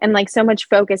 and like so much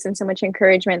focus and so much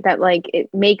encouragement, that like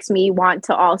it makes me want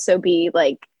to also be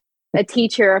like a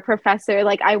teacher, a professor.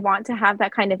 Like I want to have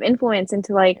that kind of influence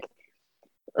into like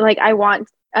I want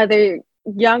other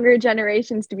younger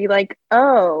generations to be like,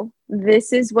 oh,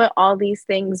 this is what all these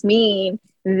things mean.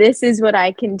 This is what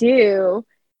I can do.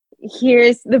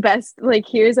 Here's the best, like,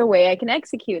 here's a way I can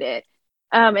execute it.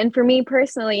 And for me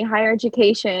personally, higher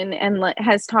education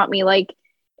has taught me like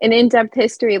an in-depth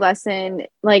history lesson,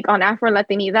 like on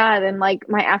Afro-Latinidad and like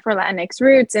my Afro-Latinx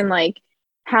roots, and like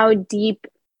how deep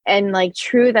and like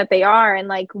true that they are, and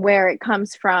like where it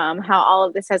comes from, how all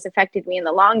of this has affected me in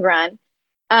the long run.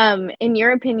 In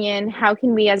your opinion, how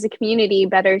can we as a community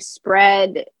better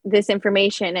spread this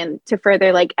information and to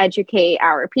further like educate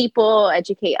our people,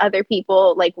 educate other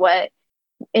people? Like what,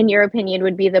 in your opinion,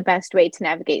 would be the best way to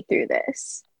navigate through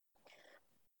this?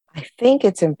 I think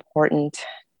it's important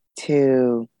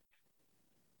to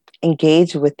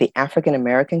engage with the African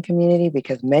American community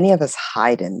because many of us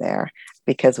hide in there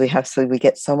because we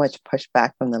get so much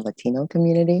pushback from the Latino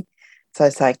community. So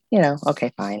it's like,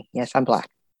 okay, fine. Yes, I'm Black.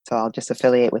 So I'll just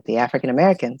affiliate with the African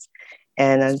Americans,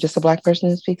 and I'm just a Black person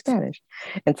who speaks Spanish.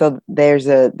 And so there's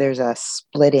a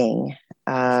splitting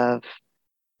of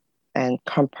and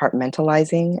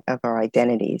compartmentalizing of our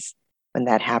identities when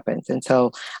that happens. And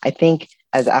so I think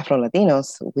as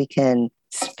Afro-Latinos, we can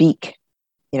speak,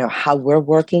 how we're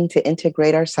working to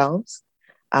integrate ourselves,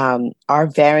 our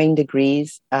varying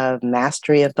degrees of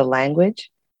mastery of the language,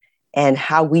 and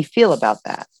how we feel about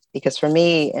that. Because for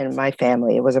me and my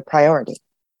family, it was a priority.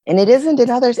 And it isn't in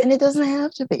others, and it doesn't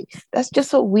have to be. That's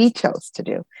just what we chose to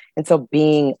do. And so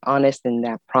being honest in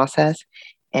that process,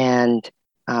 and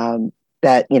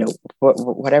that,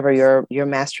 whatever your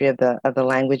mastery of the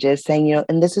language is, saying,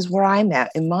 and this is where I'm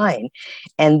at in mine.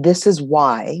 And this is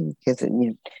why, because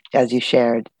as you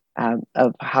shared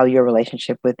of how your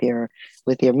relationship with your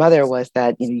mother was,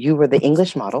 that you were the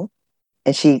English model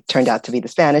and she turned out to be the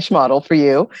Spanish model for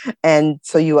you. And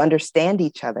so you understand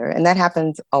each other. And that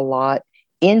happens a lot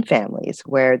in families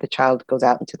where the child goes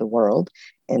out into the world,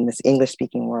 in this English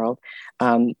speaking world,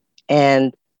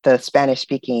 and the Spanish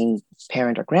speaking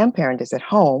parent or grandparent is at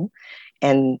home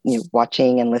and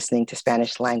watching and listening to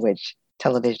Spanish language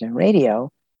television and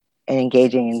radio and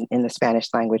engaging in the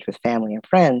Spanish language with family and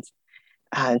friends.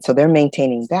 And so they're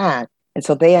maintaining that. And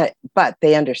so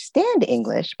they understand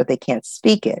English, but they can't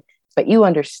speak it. But you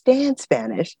understand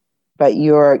Spanish, but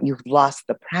you've lost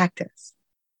the practice,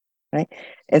 right?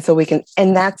 And so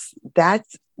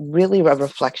that's really a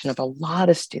reflection of a lot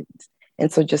of students.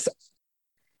 And so just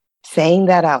saying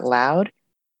that out loud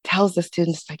tells the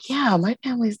students, like, yeah, my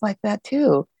family's like that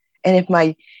too. And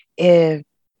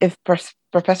if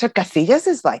Professor Casillas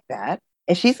is like that,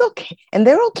 and she's okay, and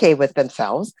they're okay with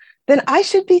themselves, then I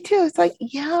should be too. It's like,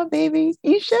 yeah, baby,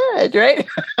 you should, right?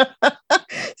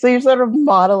 So you're sort of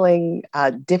modeling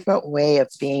a different way of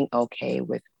being okay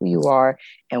with who you are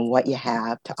and what you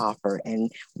have to offer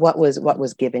and what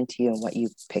was given to you and what you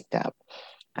picked up.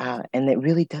 And it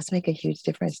really does make a huge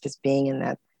difference just being in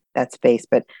that space,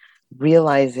 but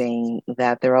realizing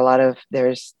that there are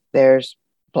there's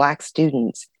Black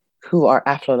students who are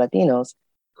Afro-Latinos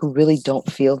who really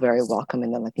don't feel very welcome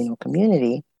in the Latino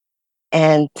community.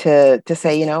 And to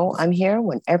say, I'm here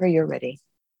whenever you're ready,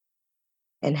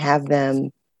 and have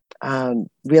them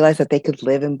realize that they could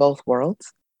live in both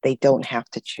worlds. They don't have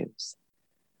to choose.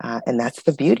 And that's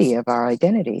the beauty of our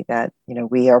identity, that,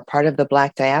 we are part of the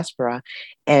Black diaspora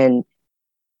and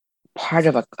part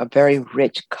of a very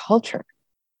rich culture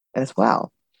as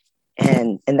well.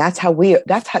 And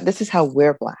this is how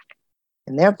we're Black.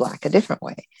 And they're Black a different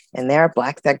way. And there are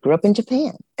Blacks that grew up in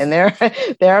Japan. And there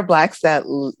are Blacks that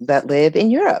live in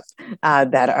Europe,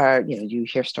 that are, you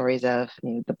hear stories of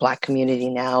the Black community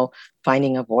now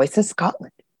finding a voice in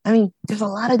Scotland. I mean, there's a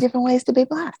lot of different ways to be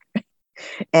Black.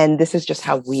 And this is just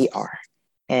how we are.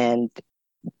 And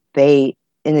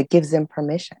it gives them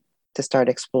permission to start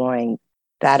exploring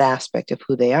that aspect of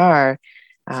who they are,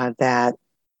 that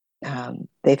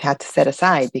they've had to set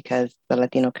aside because the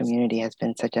Latino community has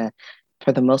been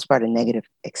for the most part, a negative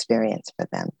experience for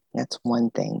them. That's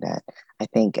one thing that I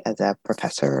think as a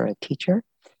professor or a teacher,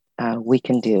 we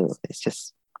can do. It's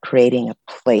just creating a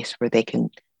place where they can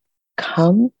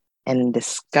come and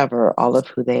discover all of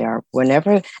who they are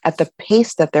whenever, at the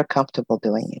pace that they're comfortable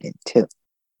doing it in too.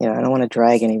 I don't want to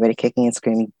drag anybody kicking and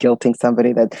screaming, guilting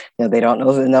somebody that they don't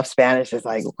know enough Spanish. It's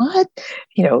like, what?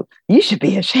 You should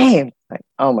be ashamed. Like,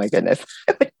 oh my goodness,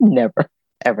 I would never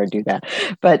ever do that.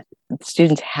 But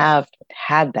students have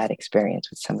had that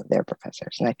experience with some of their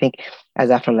professors, and I think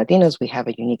as Afro-Latinos, we have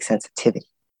a unique sensitivity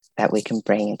that we can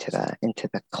bring into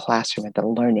the classroom and the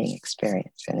learning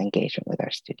experience and engagement with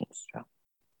our students. So,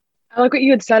 I like what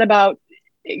you had said about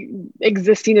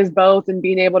existing as both and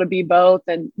being able to be both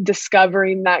and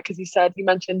discovering that, because you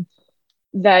mentioned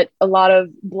that a lot of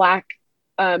Black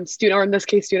students, or in this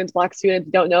case students, Black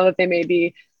students, don't know that they may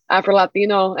be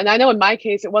Afro-Latino. And I know in my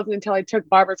case, it wasn't until I took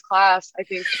Barbara's class, I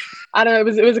think, I don't know,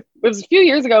 it was a few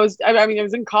years ago. I was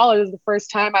in college. It was the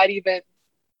first time I'd even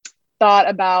thought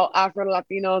about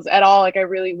Afro-Latinos at all. Like, I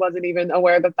really wasn't even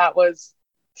aware that was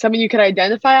something you could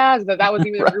identify as, that was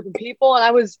even a group of people. And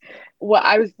I was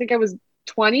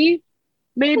 20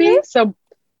 maybe. Mm-hmm. So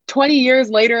 20 years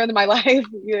later in my life,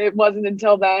 it wasn't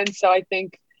until then. So I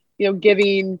think,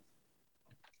 giving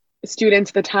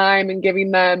students the time and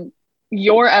giving them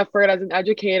your effort as an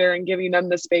educator and giving them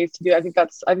the space to do, I think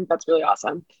that's really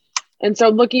awesome. And so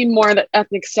looking more at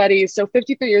ethnic studies, so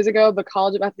 53 years ago, the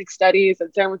College of Ethnic Studies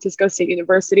at San Francisco State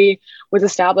University was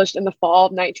established in the fall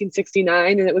of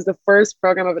 1969, and it was the first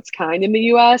program of its kind in the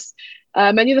US.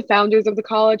 Many of the founders of the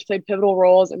college played pivotal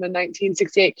roles in the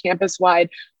 1968 campus-wide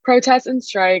protest and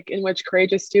strike, in which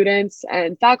courageous students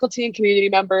and faculty and community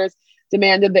members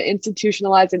demanded the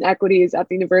institutionalized inequities at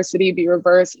the university be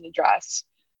reversed and addressed.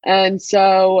 And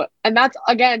that's,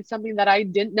 again, something that I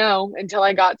didn't know until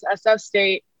I got to SF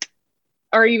State,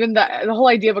 or even the whole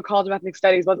idea of a College of Ethnic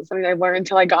Studies wasn't something I learned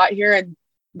until I got here. And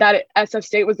that SF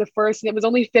State was the first, and it was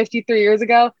only 53 years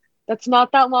ago. That's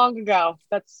not that long ago.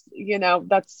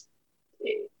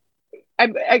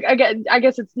 I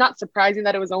guess it's not surprising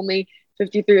that it was only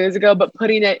 53 years ago, but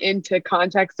putting it into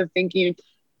context of thinking,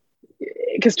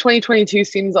 because 2022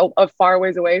 seems a far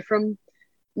ways away from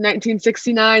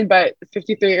 1969, but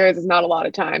 53 years is not a lot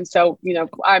of time. So,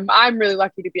 I'm really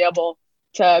lucky to be able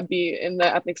to be in the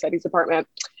ethnic studies department.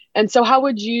 And so how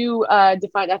would you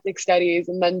define ethnic studies?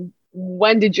 And then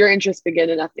when did your interest begin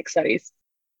in ethnic studies?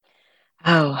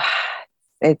 Oh,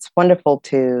 it's wonderful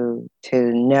to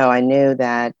know. I knew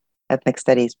that ethnic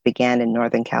studies began in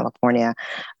Northern California.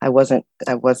 I wasn't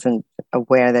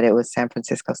aware that it was San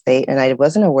Francisco State, and I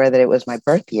wasn't aware that it was my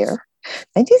birth year.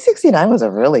 1969 was a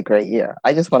really great year.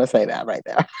 I just want to say that right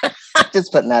there.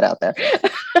 Just putting that out there.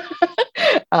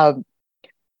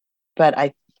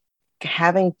 But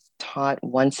having taught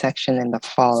one section in the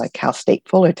fall at Cal State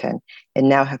Fullerton, and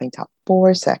now having taught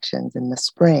 4 sections in the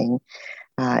spring,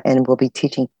 and we'll be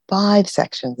teaching 5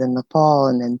 sections in the fall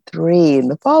and then 3 in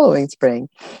the following spring,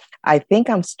 I think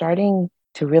I'm starting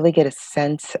to really get a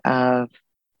sense of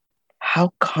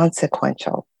how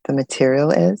consequential the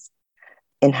material is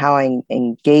and how I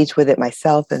engage with it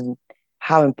myself and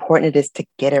how important it is to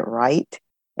get it right.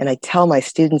 And I tell my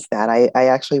students that I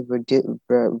actually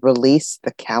release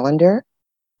the calendar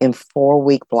in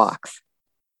 4-week blocks.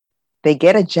 They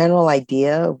get a general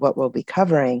idea of what we'll be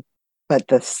covering, but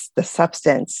the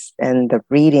substance and the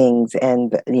readings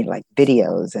and like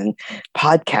videos and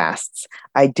podcasts,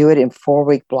 I do it in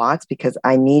 4-week blocks because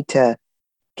I need to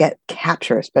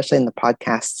capture, especially in the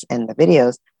podcasts and the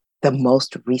videos, the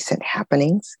most recent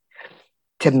happenings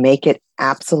to make it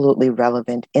absolutely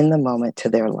relevant in the moment to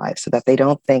their life so that they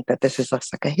don't think that this is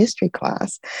just like a history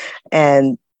class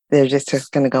and they're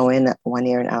just going to go in one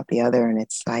ear and out the other. And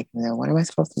it's like, what am I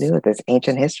supposed to do with this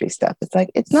ancient history stuff? It's like,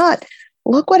 it's not,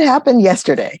 look what happened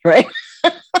yesterday, right?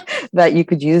 That you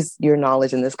could use your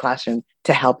knowledge in this classroom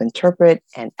to help interpret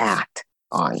and act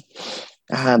on.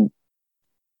 And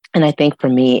I think for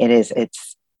me,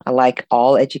 it's like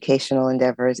all educational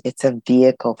endeavors, it's a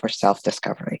vehicle for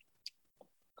self-discovery.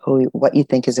 What you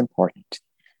think is important,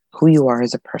 who you are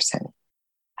as a person,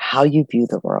 how you view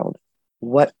the world,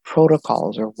 what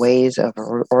protocols or ways of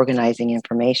organizing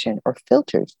information or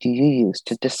filters do you use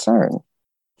to discern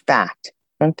fact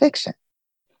from fiction?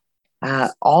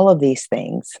 All of these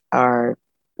things are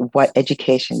what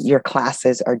education, your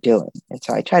classes are doing. And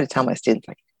so I try to tell my students,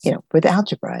 like, with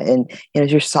algebra and,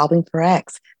 you're solving for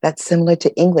X, that's similar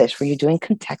to English where you're doing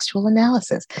contextual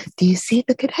analysis. Do you see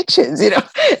the connections,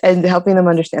 and helping them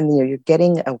understand, you're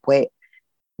getting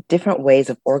different ways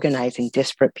of organizing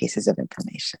disparate pieces of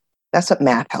information. That's what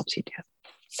math helps you do.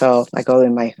 So I go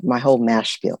in my whole math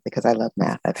spiel because I love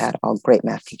math. I've had all great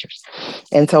math teachers.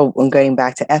 And so when going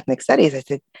back to ethnic studies, I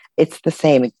said, it's the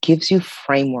same. It gives you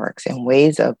frameworks and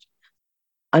ways of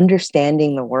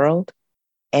understanding the world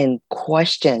and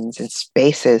questions and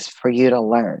spaces for you to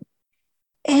learn.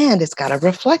 And it's got a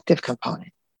reflective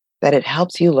component that it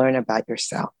helps you learn about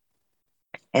yourself.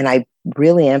 And I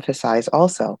really emphasize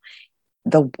also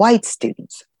the white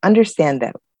students understand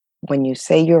that when you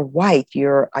say you're white,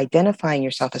 you're identifying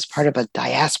yourself as part of a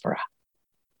diaspora.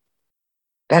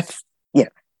 That's,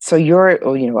 so you're,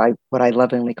 what I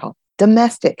lovingly call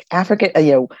domestic African,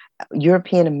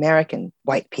 European American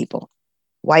white people,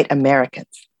 white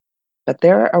Americans. But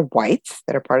there are whites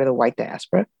that are part of the white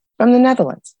diaspora from the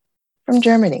Netherlands, from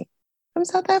Germany, from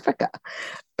South Africa,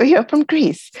 from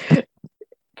Greece,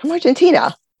 from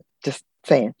Argentina, just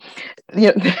saying.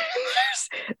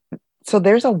 So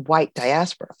there's a white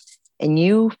diaspora, and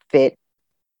you fit,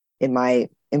 in my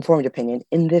informed opinion,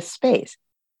 in this space.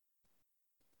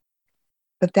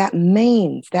 But that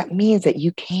means that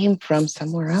you came from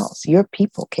somewhere else. Your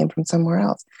people came from somewhere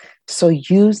else. So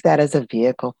use that as a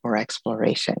vehicle for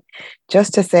exploration.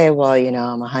 Just to say, well,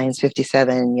 I'm a Heinz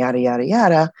 57, yada, yada,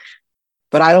 yada,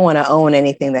 but I don't want to own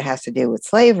anything that has to do with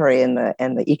slavery and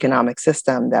the economic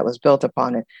system that was built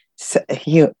upon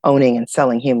it, owning and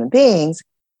selling human beings,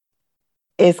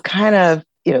 is kind of,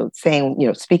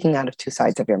 saying, speaking out of two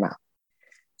sides of your mouth.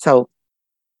 So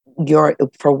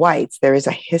for whites, there is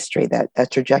a history, that a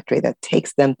trajectory that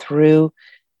takes them through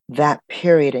that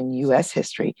period in U.S.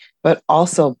 history, but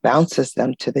also bounces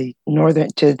them to the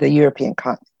European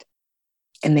continent.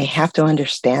 And they have to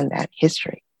understand that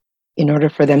history in order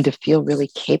for them to feel really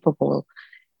capable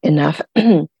enough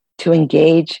to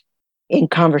engage in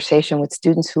conversation with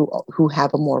students who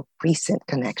have a more recent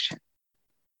connection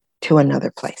to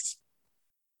another place.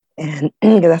 And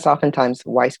that's oftentimes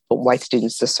white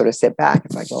students just sort of sit back.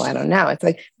 It's like, well, I don't know. It's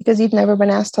like, because you've never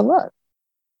been asked to look.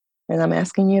 And I'm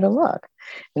asking you to look.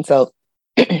 And so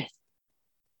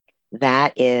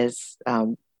that is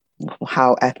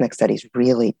how ethnic studies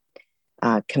really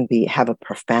can have a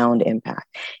profound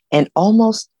impact. And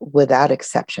almost without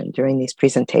exception, during these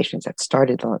presentations that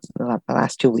started the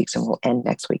last 2 weeks and will end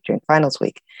next week during finals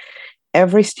week,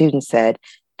 every student said,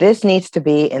 this needs to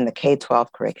be in the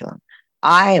K-12 curriculum.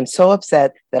 I am so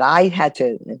upset that I had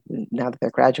to, now that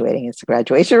they're graduating, it's a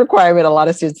graduation requirement. A lot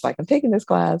of students are like, I'm taking this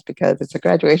class because it's a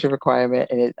graduation requirement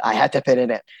and I had to fit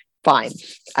in it. Fine.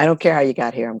 I don't care how you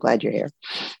got here. I'm glad you're here.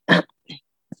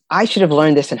 I should have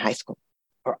learned this in high school,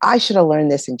 or I should have learned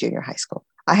this in junior high school.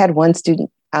 I had one student,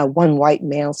 one white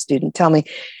male student tell me,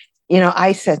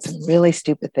 I said some really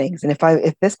stupid things. And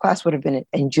if this class would have been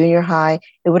in junior high,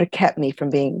 it would have kept me from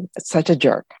being such a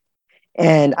jerk.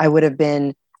 And I would have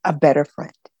been a better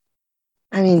friend.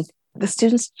 I mean, the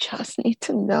students just need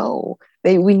to know.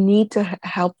 We need to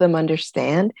help them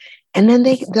understand, and then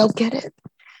they'll get it.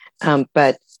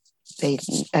 But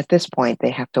at this point, they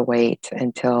have to wait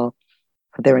until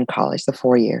they're in college, the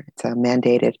 4-year. It's a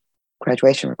mandated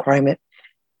graduation requirement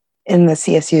in the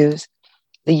CSUs.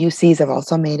 The UCs have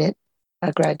also made it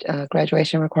a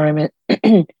graduation requirement.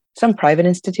 Some private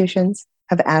institutions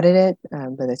have added it,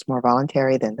 but it's more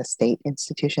voluntary than the state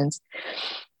institutions.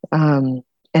 And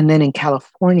then in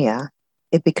California,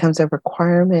 it becomes a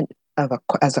requirement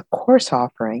as a course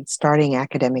offering starting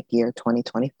academic year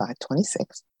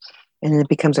 2025-26. And it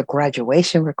becomes a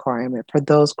graduation requirement for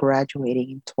those graduating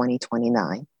in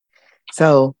 2029.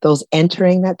 So those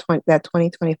entering that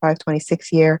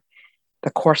 2025-26 year,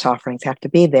 the course offerings have to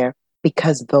be there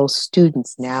because those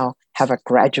students now have a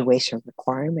graduation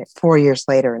requirement 4 years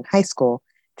later in high school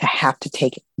to have to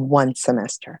take one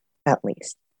semester at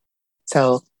least.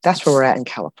 So that's where we're at in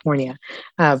California.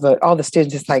 But all the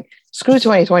students, it's like, screw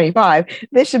 2025.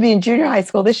 This should be in junior high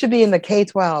school. This should be in the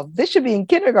K-12. This should be in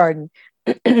kindergarten.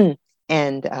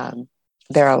 And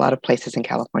there are a lot of places in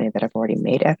California that have already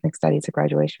made ethnic studies a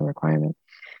graduation requirement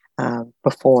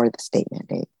before the state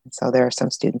mandate. And so there are some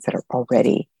students that are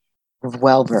already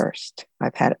well-versed.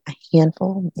 I've had a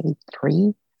handful, maybe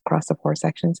 3 across the 4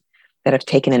 sections that have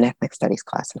taken an ethnic studies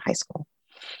class in high school.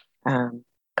 A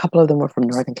couple of them were from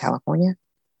Northern California,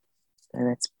 and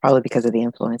it's probably because of the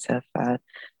influence of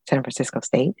San Francisco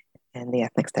State and the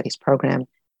ethnic studies program,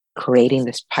 creating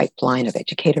this pipeline of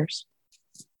educators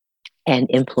and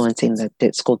influencing the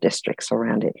school districts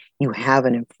around it. You have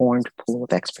an informed pool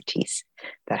of expertise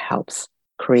that helps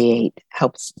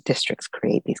districts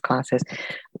create these classes.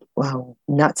 Well,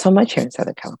 not so much here in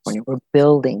Southern California. We're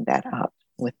building that up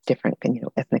with different,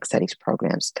 ethnic studies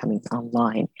programs coming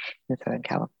online in Southern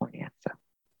California. So,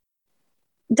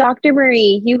 Dr.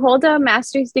 Marie, you hold a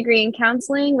master's degree in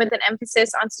counseling with an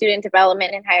emphasis on student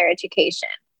development in higher education.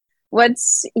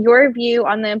 What's your view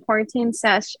on the importance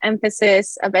 /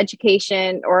 emphasis of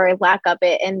education or lack of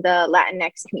it in the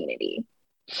Latinx community?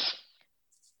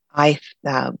 I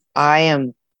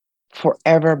am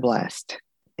forever blessed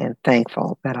and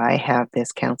thankful that I have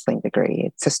this counseling degree.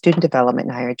 It's a student development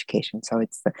in higher education. So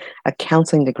it's a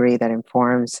counseling degree that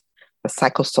informs the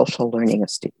psychosocial learning of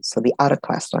students. So the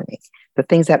out-of-class learning, the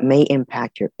things that may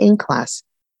impact your in-class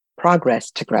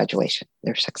progress to graduation,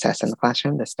 their success in the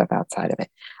classroom, the stuff outside of it.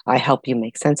 I help you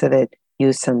make sense of it,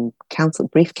 use some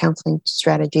brief counseling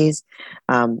strategies.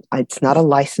 It's not a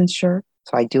licensure,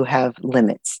 so I do have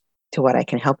limits to what I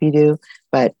can help you do,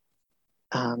 but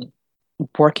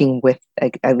working with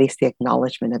at least the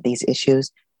acknowledgement of these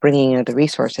issues, bringing in the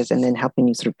resources, and then helping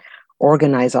you sort of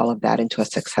organize all of that into a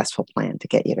successful plan to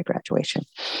get you to graduation.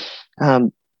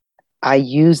 I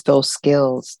use those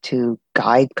skills to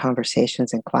guide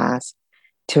conversations in class,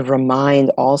 to remind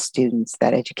all students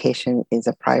that education is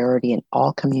a priority in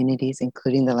all communities,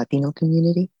 including the Latino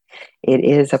community. It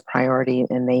is a priority,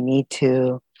 and they need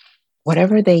to,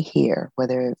 whatever they hear,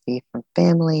 whether it be from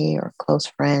family or close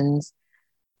friends,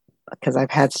 because I've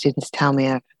had students tell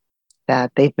me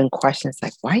that they've been questions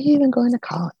like, why are you even going to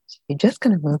college? You're just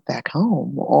going to move back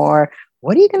home. Or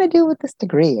what are you going to do with this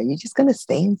degree? Are you just going to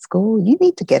stay in school? You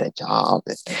need to get a job.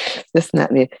 This and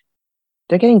that.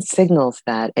 they're getting signals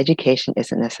that education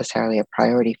isn't necessarily a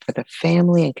priority for the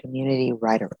family and community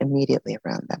right immediately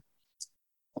around them.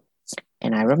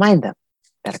 And I remind them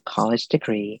that a college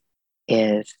degree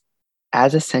is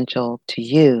as essential to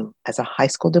you as a high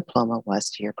school diploma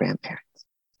was to your grandparents.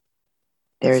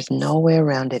 There is no way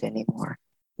around it anymore.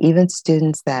 Even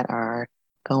students that are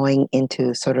going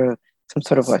into some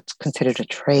sort of what's considered a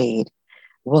trade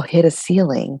will hit a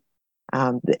ceiling.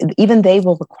 Even they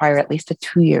will require at least a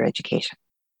 2-year education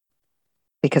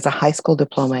because a high school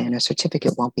diploma and a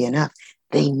certificate won't be enough.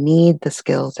 They need the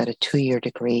skills that a 2-year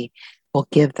degree will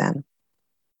give them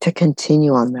to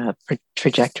continue on the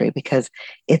trajectory, because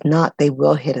if not, they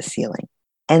will hit a ceiling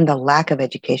and the lack of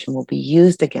education will be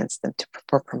used against them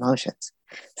for promotions.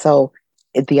 So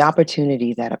the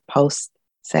opportunity that a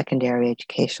post-secondary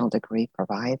educational degree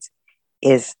provides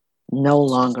is no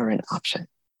longer an option.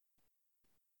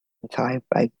 And so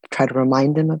I try to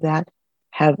remind them of that,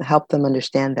 help them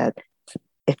understand that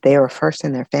if they are first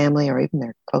in their family or even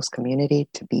their close community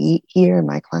to be here in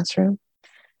my classroom,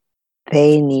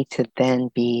 they need to then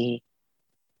be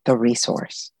the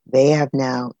resource. They have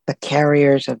now the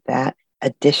carriers of that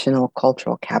additional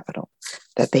cultural capital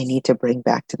that they need to bring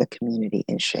back to the community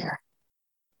and share.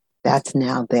 That's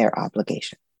now their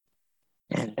obligation.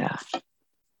 And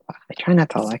I try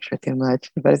not to lecture too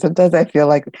much, but sometimes I feel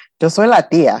like yo soy la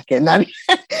tía que no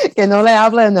le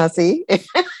hablan así.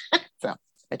 So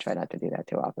I try not to do that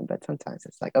too often, but sometimes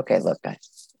it's like, okay, look,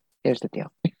 guys, here's the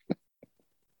deal.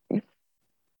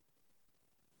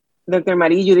 Dr.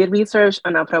 Marie, you did research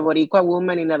on Afro-Boricua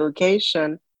women in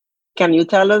education. Can you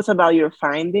tell us about your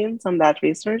findings on that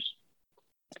research?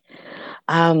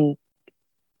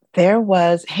 Hair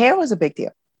was a big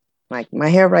deal. Like my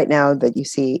hair right now that you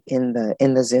see in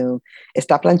the Zoom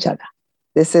está planchada.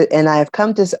 And I have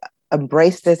come to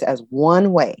embrace this as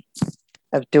one way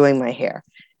of doing my hair.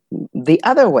 The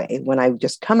other way, when I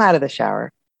just come out of the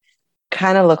shower,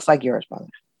 kind of looks like yours, brother.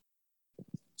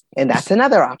 And that's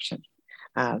another option.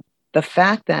 The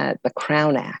fact that the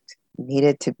Crown Act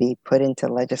needed to be put into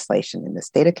legislation in the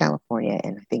state of California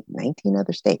and I think 19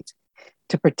 other states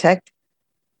to protect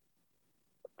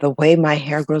the way my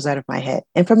hair grows out of my head.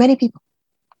 And for many people,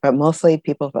 but mostly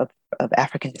people of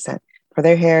African descent, for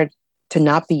their hair to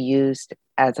not be used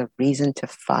as a reason to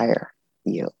fire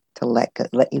you, to let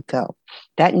you go.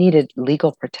 That needed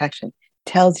legal protection.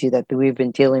 Tells you that we've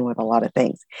been dealing with a lot of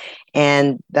things.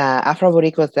 And the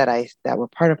Afro-Boricuas that were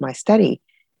part of my study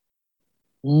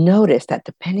noticed that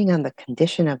depending on the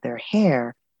condition of their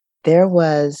hair, there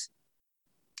was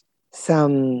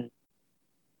an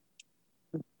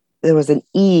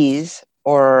ease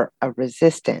or a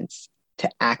resistance to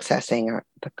accessing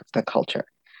the culture.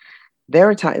 There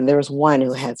was one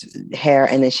who had hair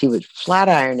and then she would flat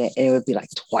iron it and it would be like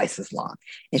twice as long.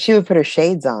 And she would put her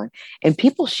shades on and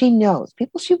people she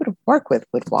would work with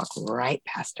would walk right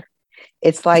past her.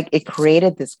 It's like it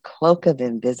created this cloak of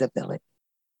invisibility.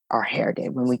 Our hair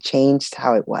did when we changed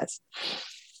how it was.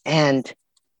 And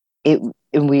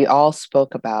we all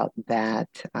spoke about that.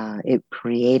 It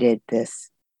created this,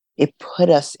 it put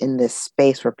us in this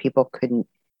space where people couldn't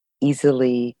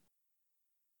easily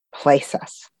place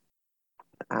us,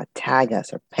 tag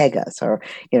us or peg us or,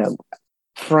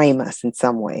 frame us in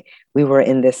some way. We were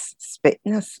in this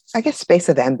space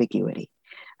of ambiguity.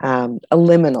 A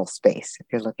liminal space, if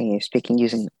you're speaking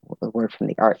using the word from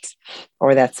the arts,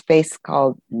 or that space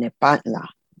called Nepantla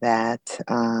that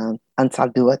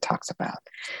Ansaldúa talks about,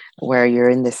 where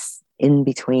you're in this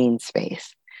in-between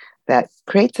space that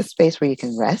creates a space where you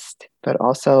can rest, but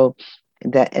also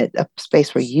a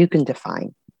space where you can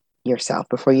define yourself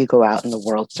before you go out and the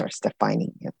world starts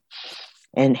defining you.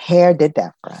 And hair did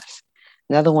that for us.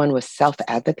 Another one was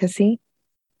self-advocacy,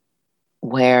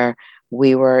 where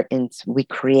we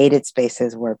created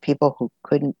spaces where people who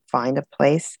couldn't find a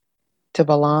place to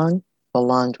belonged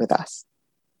with us.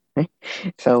 Okay?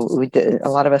 So a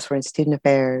lot of us were in student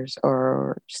affairs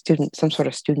or some sort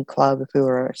of student club if we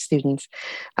were students.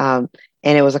 And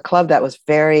it was a club that was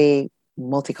very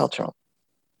multicultural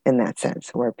in that sense,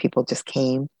 where people just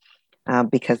came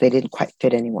because they didn't quite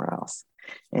fit anywhere else.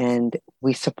 And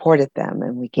we supported them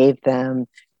and we gave them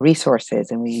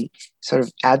resources and we sort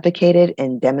of advocated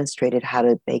and demonstrated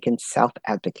how they can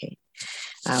self-advocate.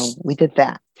 We did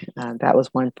that. That was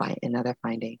another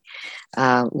finding.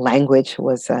 Language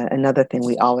was another thing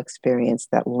we all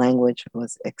experienced, that language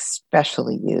was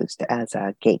especially used as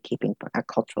a gatekeeping, a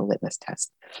cultural litmus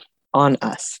test on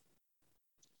us,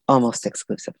 almost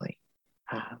exclusively,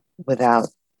 without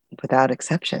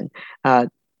exception.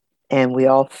 And we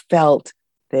all felt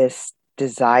this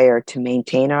desire to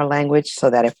maintain our language so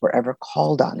that if we're ever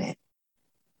called on it,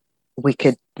 we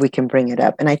can bring it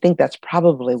up. And I think that's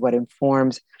probably what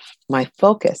informs my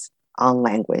focus on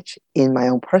language in my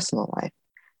own personal life,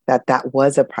 that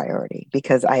was a priority,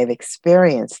 because I have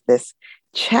experienced this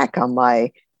check on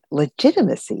my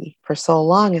legitimacy for so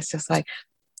long. It's just like,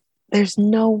 there's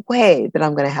no way that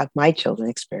I'm going to have my children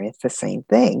experience the same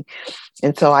thing.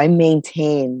 And so I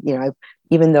maintain,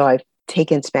 even though I've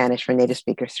taken Spanish for native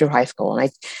speakers through high school,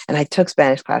 and I took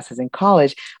Spanish classes in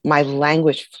college, my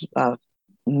language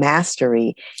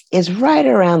mastery is right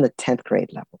around the 10th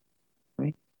grade level,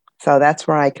 right? So that's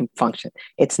where I can function.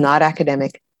 It's not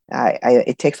academic.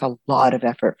 It takes a lot of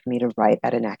effort for me to write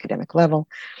at an academic level.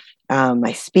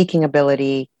 My speaking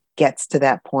ability gets to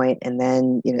that point, and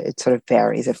then it sort of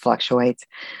varies, it fluctuates.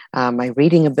 My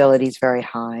reading ability is very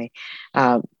high,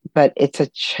 but it's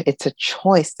a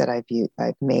choice that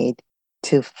I've made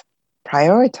to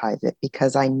prioritize it,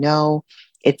 because I know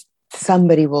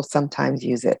somebody will sometimes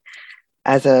use it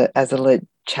as a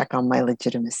check on my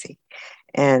legitimacy,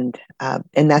 and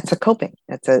that's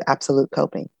an absolute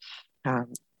coping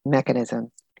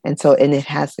mechanism. And so,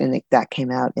 that came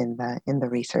out in the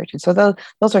research. And so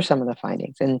those are some of the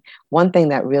findings. And one thing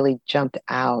that really jumped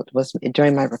out was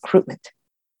during my recruitment.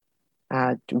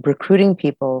 Recruiting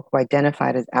people who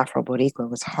identified as Afro-Boricua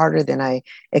was harder than I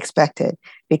expected,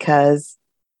 because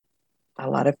a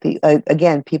lot of people,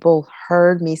 again, people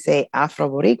heard me say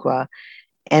Afro-Boricua,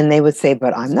 and they would say,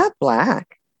 but I'm not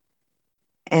Black.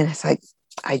 And it's like,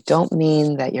 I don't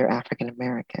mean that you're African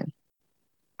American.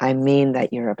 I mean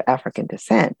that you're of African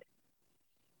descent.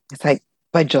 It's like,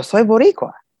 but yo soy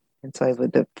Boricua. And so it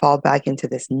would fall back into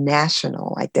this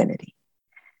national identity.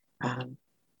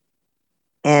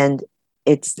 And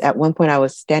it's at one point I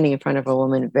was standing in front of a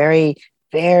woman, very,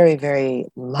 very, very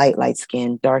light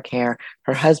skin, dark hair.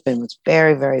 Her husband was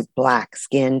very, very black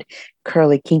skinned,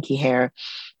 curly, kinky hair.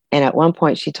 And at one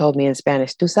point she told me in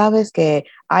Spanish, tú sabes que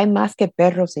hay más que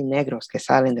perros y negros que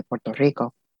salen de Puerto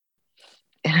Rico.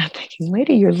 And I'm thinking,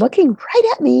 lady, you're looking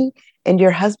right at me, and your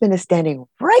husband is standing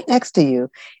right next to you.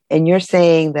 And you're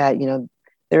saying that,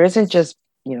 there isn't just,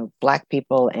 Black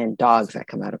people and dogs that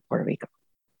come out of Puerto Rico.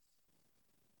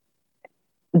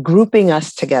 Grouping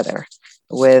us together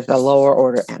with a lower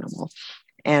order animal.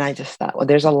 And I just thought, well,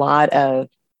 there's a lot of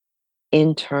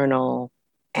internal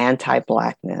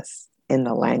anti-Blackness in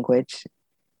the language.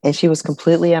 And she was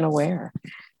completely unaware.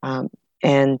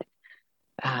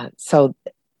 So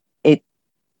it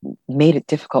made it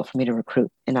difficult for me to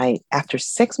recruit. And after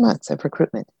 6 months of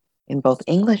recruitment in both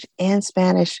English and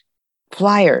Spanish,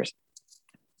 flyers,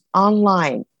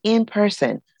 online, in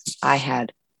person, I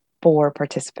had 4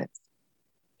 participants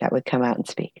that would come out and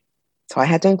speak. So I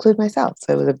had to include myself.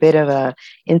 So it was a bit of a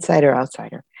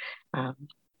insider-outsider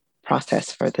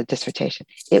process for the dissertation.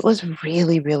 It was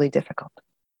really, really difficult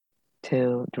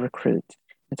to recruit.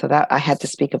 And so that I had to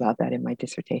speak about that in my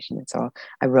dissertation. And so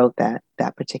I wrote that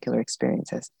particular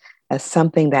experience as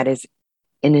something that is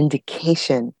an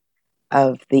indication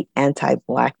of the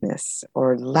anti-Blackness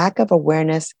or lack of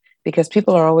awareness, because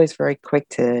people are always very quick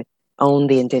to own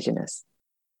the indigenous,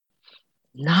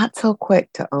 not so quick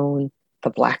to own the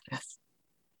Blackness.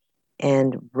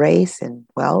 And race and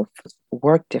wealth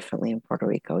work differently in Puerto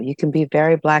Rico. You can be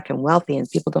very Black and wealthy, and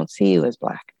people don't see you as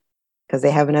Black because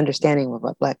they have an understanding of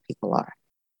what Black people are.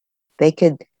 They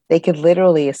could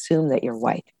literally assume that you're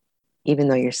white, even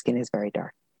though your skin is very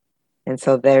dark. And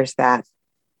so there's that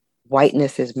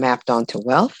whiteness is mapped onto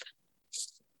wealth,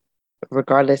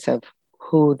 regardless of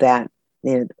who that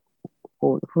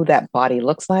body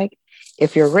looks like.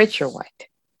 If you're rich, you're white,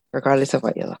 regardless of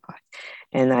what you look like.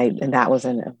 And that was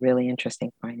a really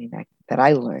interesting finding that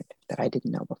I learned that I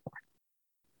didn't know before.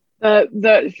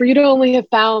 For you to only have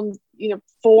found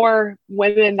 4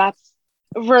 women,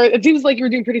 it seems like you were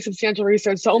doing pretty substantial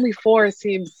research. So only 4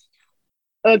 seems,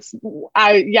 I feel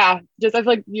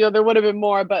like there would have been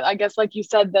more, but I guess like you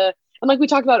said, and like we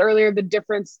talked about earlier, the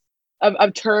difference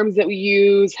of terms that we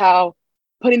use, how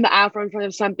putting the Afro in front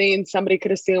of something, somebody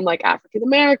could assume like African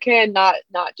American, not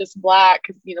just Black,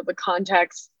 because the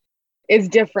context is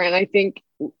different. I think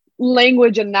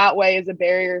language in that way is a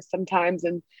barrier sometimes,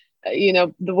 and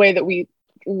the way that we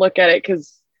look at it,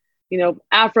 because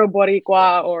Afro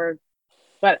Boricua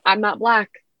but I'm not Black,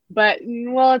 but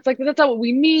it's like that's not what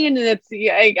we mean, and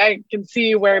I can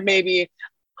see where maybe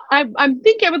I'm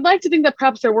thinking, I would like to think that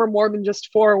perhaps there were more than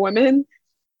just 4 women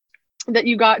that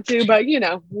you got to, but you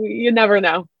never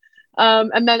know.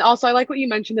 And then also I like what you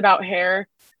mentioned about hair,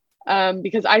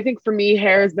 because I think for me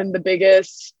hair has been the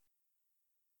biggest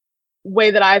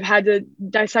way that I've had to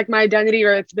dissect my identity,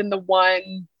 or it's been the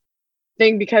one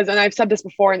thing, because, and I've said this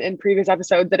before in previous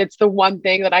episodes, that it's the one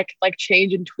thing that I could like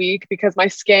change and tweak, because my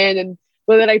skin and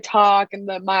way that I talk, and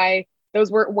that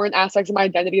those weren't aspects of my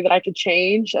identity that I could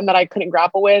change and that I couldn't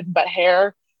grapple with, but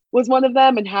hair was one of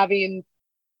them. And having,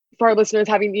 for our listeners,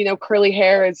 having, curly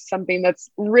hair is something that's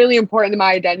really important to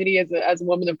my identity as a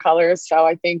woman of color. So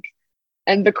I think,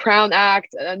 and the Crown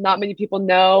Act, not many people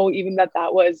know even that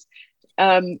was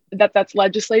that's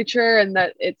legislature, and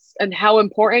that and how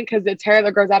important, because it's hair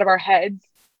that grows out of our heads.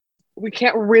 We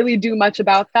can't really do much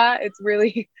about that. It's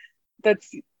really,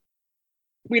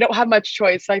 we don't have much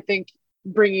choice. I think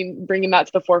bringing that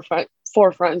to the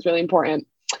forefront is really important.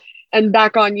 And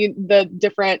back on the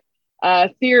different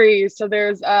theories. So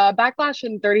there's backlash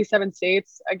in 37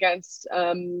 states against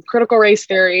critical race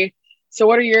theory. So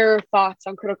what are your thoughts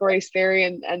on critical race theory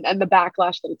and the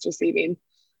backlash that it's receiving?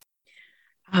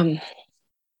 I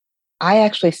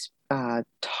actually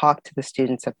talked to the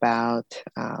students about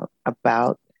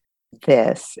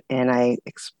this, and I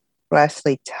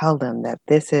expressly tell them that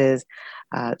this is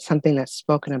something that's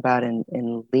spoken about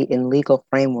in legal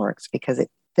frameworks, because it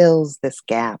fills this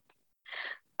gap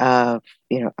of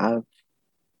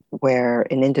where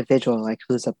an individual, like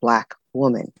who's a Black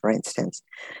woman, for instance,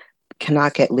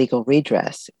 cannot get legal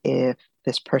redress if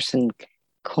this person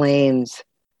claims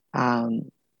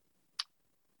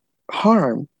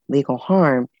legal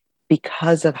harm,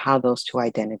 because of how those two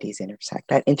identities intersect.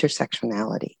 That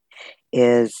intersectionality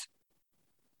is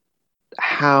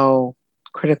how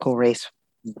critical race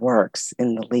works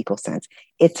in the legal sense.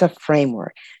 It's a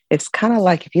framework. It's kind of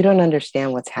like, if you don't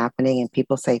understand what's happening and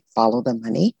people say, follow the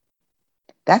money,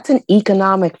 that's an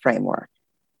economic framework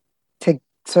to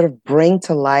sort of bring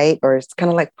to light, or it's kind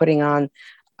of like putting on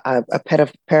a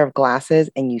pair of glasses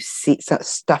and you see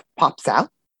stuff pops out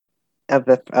of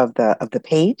the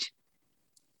page.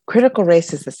 Critical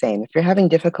race is the same. If you're having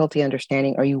difficulty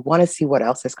understanding, or you want to see what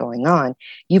else is going on,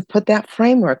 you put that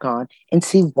framework on and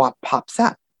see what pops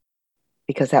up,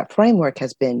 because that framework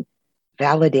has been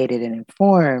validated and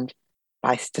informed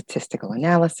by statistical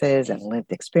analysis and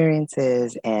lived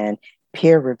experiences and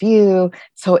peer review.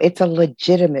 So it's a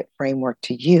legitimate framework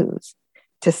to use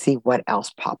to see what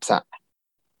else pops up.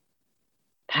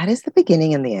 That is the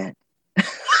beginning and the end.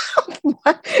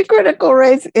 What critical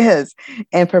race is.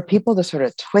 And for people to sort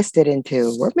of twist it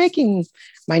into, we're making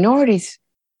minorities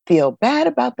feel bad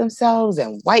about themselves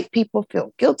and white people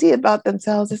feel guilty about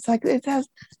themselves. It's like, it has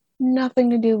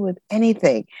nothing to do with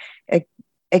anything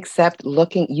except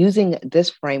using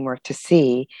this framework to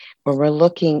see, when we're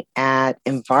looking at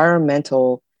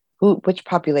which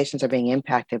populations are being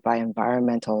impacted by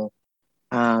environmental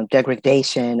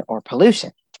degradation or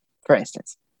pollution, for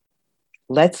instance.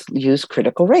 Let's use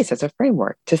critical race as a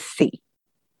framework to see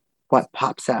what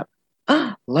pops up.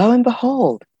 Lo and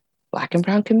behold, Black and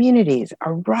brown communities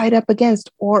are right up against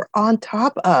or on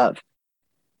top of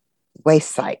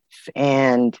waste sites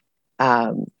and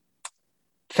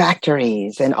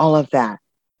factories and all of that.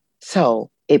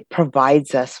 So it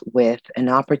provides us with an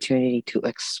opportunity to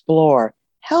explore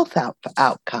health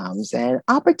outcomes and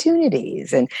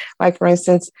opportunities. And like, for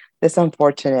instance, this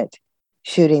unfortunate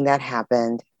shooting that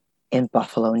happened in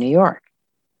Buffalo, New York.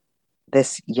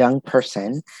 This young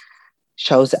person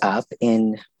shows up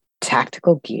in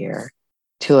tactical gear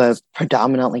to a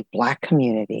predominantly Black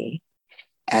community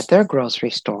at their grocery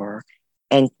store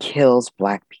and kills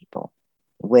Black people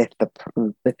with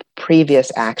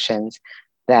previous actions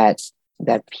that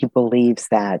he believes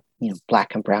that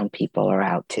Black and brown people are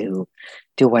out to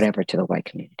do whatever to the white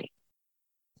community.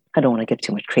 I don't want to give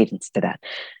too much credence to that.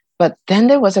 But then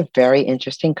there was a very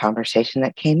interesting conversation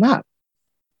that came up.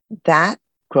 That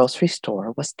grocery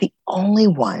store was the only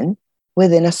one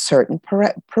within a certain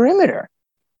perimeter.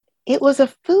 It was a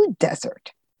food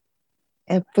desert.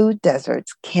 And food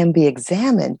deserts can be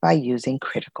examined by using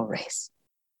critical race.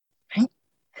 Right?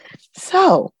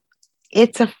 So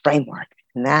it's a framework.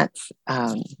 And that's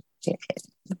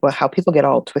how people get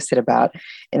all twisted about.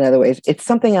 In other ways, it's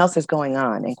something else is going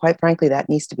on. And quite frankly, that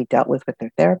needs to be dealt with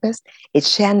their therapist. It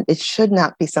should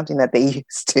not be something that they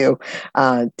use to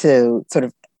sort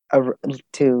of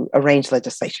to arrange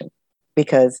legislation,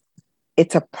 because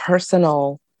it's a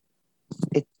personal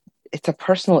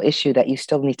issue that you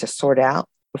still need to sort out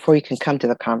before you can come to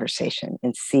the conversation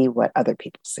and see what other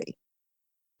people see.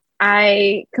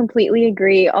 I completely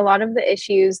agree. A lot of the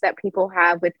issues that people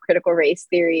have with critical race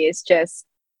theory is just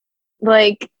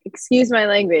like, excuse my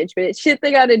language, but it's shit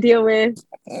they got to deal with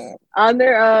on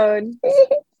their own.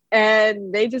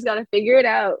 And they just got to figure it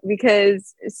out,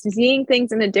 because seeing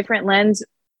things in a different lens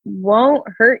won't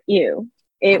hurt you.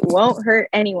 It won't hurt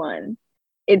anyone.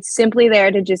 It's simply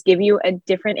there to just give you a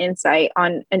different insight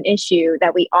on an issue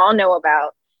that we all know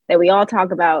about, that we all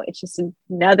talk about. It's just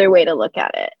another way to look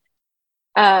at it.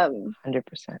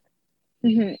 100%.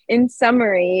 In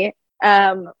summary,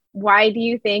 why do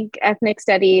you think ethnic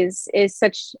studies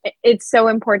it's so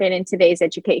important in today's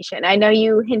education? I know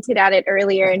you hinted at it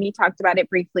earlier and you talked about it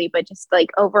briefly, but just like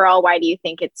overall, why do you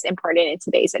think it's important in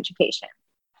today's education?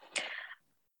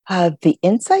 The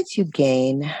insights you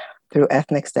gain through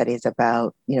ethnic studies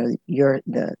about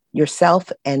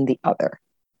yourself and the other,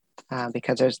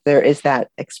 because there is that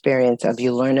experience of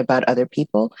you learn about other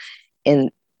people,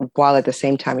 and while at the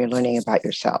same time you're learning about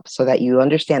yourself, so that you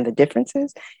understand the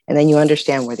differences and then you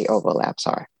understand where the overlaps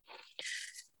are.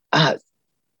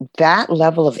 That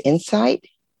level of insight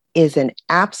is an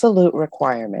absolute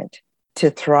requirement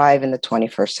to thrive in the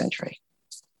 21st century.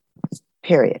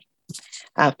 Period.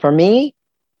 For me,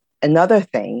 another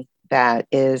thing that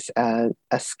is a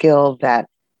skill that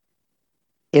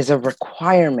is a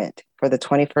requirement for the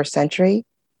 21st century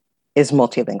is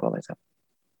multilingualism.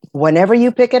 Whenever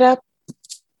you pick it up,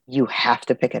 you have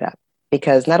to pick it up,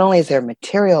 because not only is there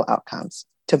material outcomes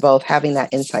to both having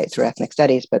that insight through ethnic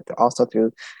studies, but also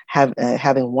through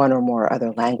having one or more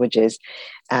other languages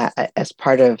as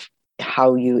part of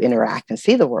how you interact and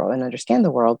see the world and understand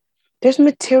the world. There's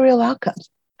material outcomes.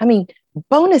 I mean,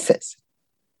 bonuses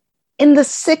in the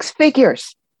six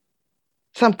figures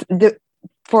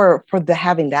for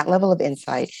having that level of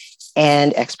insight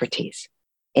and expertise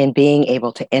in being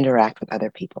able to interact with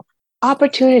other people.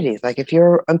 Opportunities, like if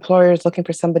your employer is looking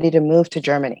for somebody to move to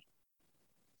Germany,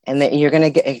 and then you're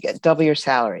going to get double your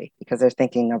salary because they're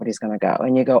thinking nobody's going to go,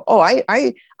 and you go, oh,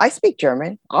 I speak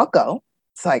German, I'll go.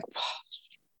 It's like,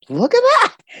 look at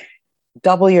that,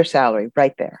 double your salary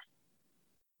right there.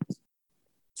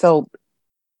 So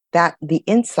that the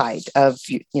insight of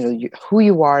who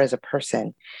you are as a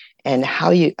person and how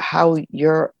you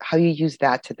use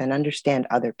that to then understand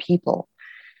other people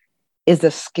is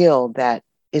a skill that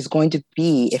is going to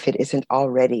be, if it isn't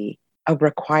already, a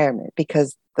requirement,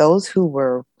 because those who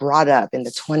were brought up in the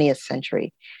 20th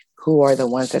century, who are the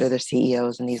ones that are the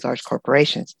CEOs in these large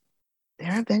corporations,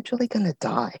 they're eventually going to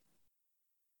die.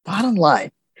 Bottom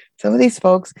line, some of these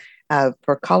folks,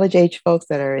 for college age folks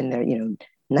that are in their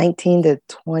 19 to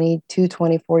 22,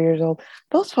 24 years old,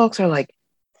 those folks are like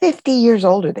 50 years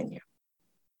older than you.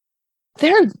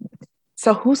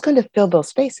 So who's going to fill those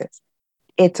spaces?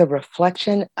 It's a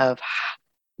reflection of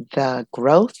the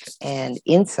growth and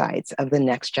insights of the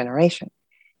next generation.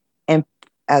 And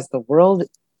as the world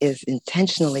is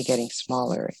intentionally getting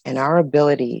smaller and our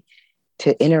ability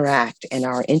to interact and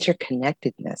our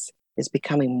interconnectedness is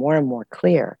becoming more and more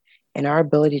clear, and our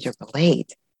ability to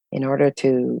relate in order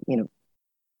to,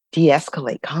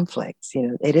 de-escalate conflicts,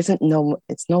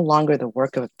 it's no longer the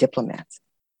work of diplomats.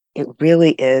 It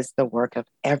really is the work of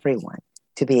everyone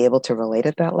to be able to relate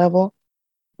at that level.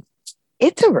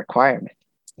 It's a requirement.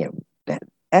 That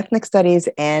ethnic studies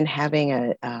and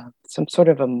having some sort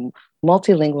of a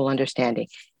multilingual understanding.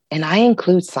 And I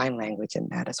include sign language in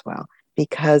that as well,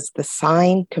 because the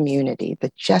sign community,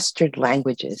 the gestured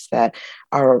languages that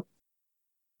are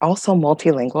also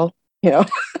multilingual,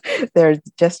 there's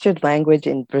gestured language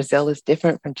in Brazil is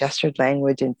different from gestured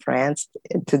language in France.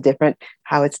 It's different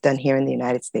how it's done here in the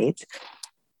United States.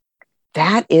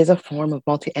 That is a form of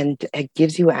and it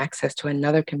gives you access to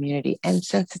another community and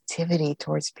sensitivity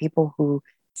towards people who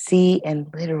see and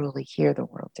literally hear the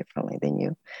world differently than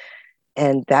you.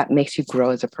 And that makes you grow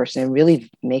as a person and really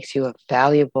makes you a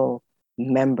valuable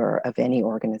member of any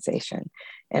organization.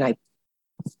 And I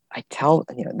tell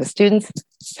the students,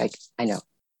 it's like, I know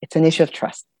it's an issue of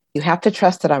trust. You have to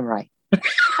trust that I'm right.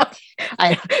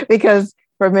 Because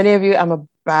for many of you, I'm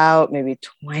about maybe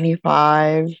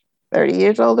 25, 30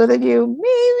 years older than you,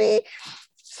 maybe.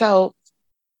 So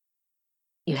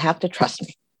you have to trust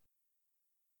me.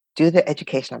 Do the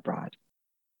education abroad.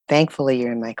 Thankfully,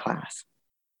 you're in my class.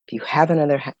 If you have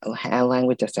another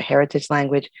language that's a heritage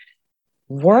language,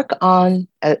 work on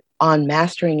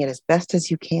mastering it as best as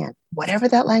you can, whatever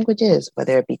that language is,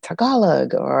 whether it be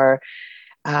Tagalog or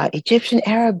Egyptian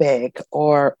Arabic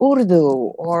or Urdu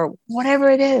or whatever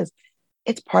it is.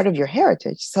 It's part of your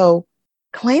heritage. So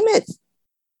claim it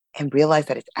and realize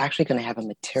that it's actually going to have a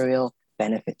material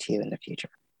benefit to you in the future.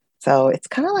 So it's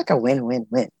kind of like a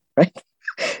win-win-win, right?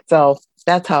 So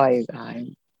that's how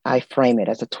I frame it,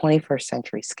 as a 21st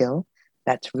century skill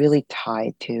that's really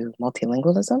tied to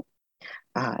multilingualism,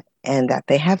 and that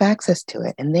they have access to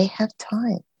it and they have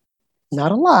time.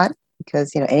 Not a lot,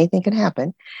 because anything can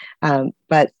happen,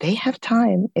 but they have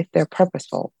time if they're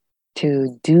purposeful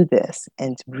to do this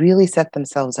and really set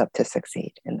themselves up to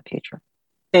succeed in the future.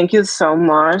 Thank you so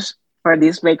much for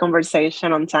this great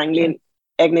conversation on timely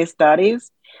ethnic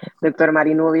studies, Dr.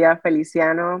 Marinubia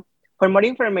Feliciano. For more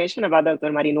information about Dr.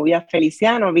 Marinubia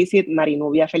Feliciano, visit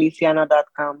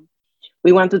marinubiafeliciano.com.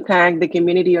 We want to thank the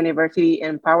Community University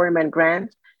Empowerment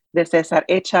Grant, the Cesar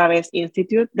E. Chavez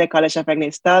Institute, the College of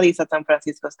Ethnic Studies at San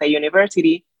Francisco State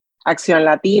University, Acción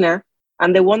Latina,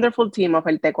 and the wonderful team of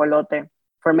El Tecolote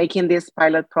for making this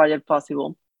pilot project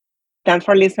possible. Thanks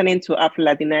for listening to Afro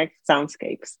Latinx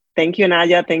Soundscapes. Thank you,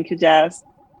 Naya. Thank you, Jazz.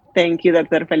 Thank you,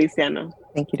 Dr. Feliciano.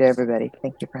 Thank you to everybody.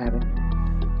 Thank you for having me.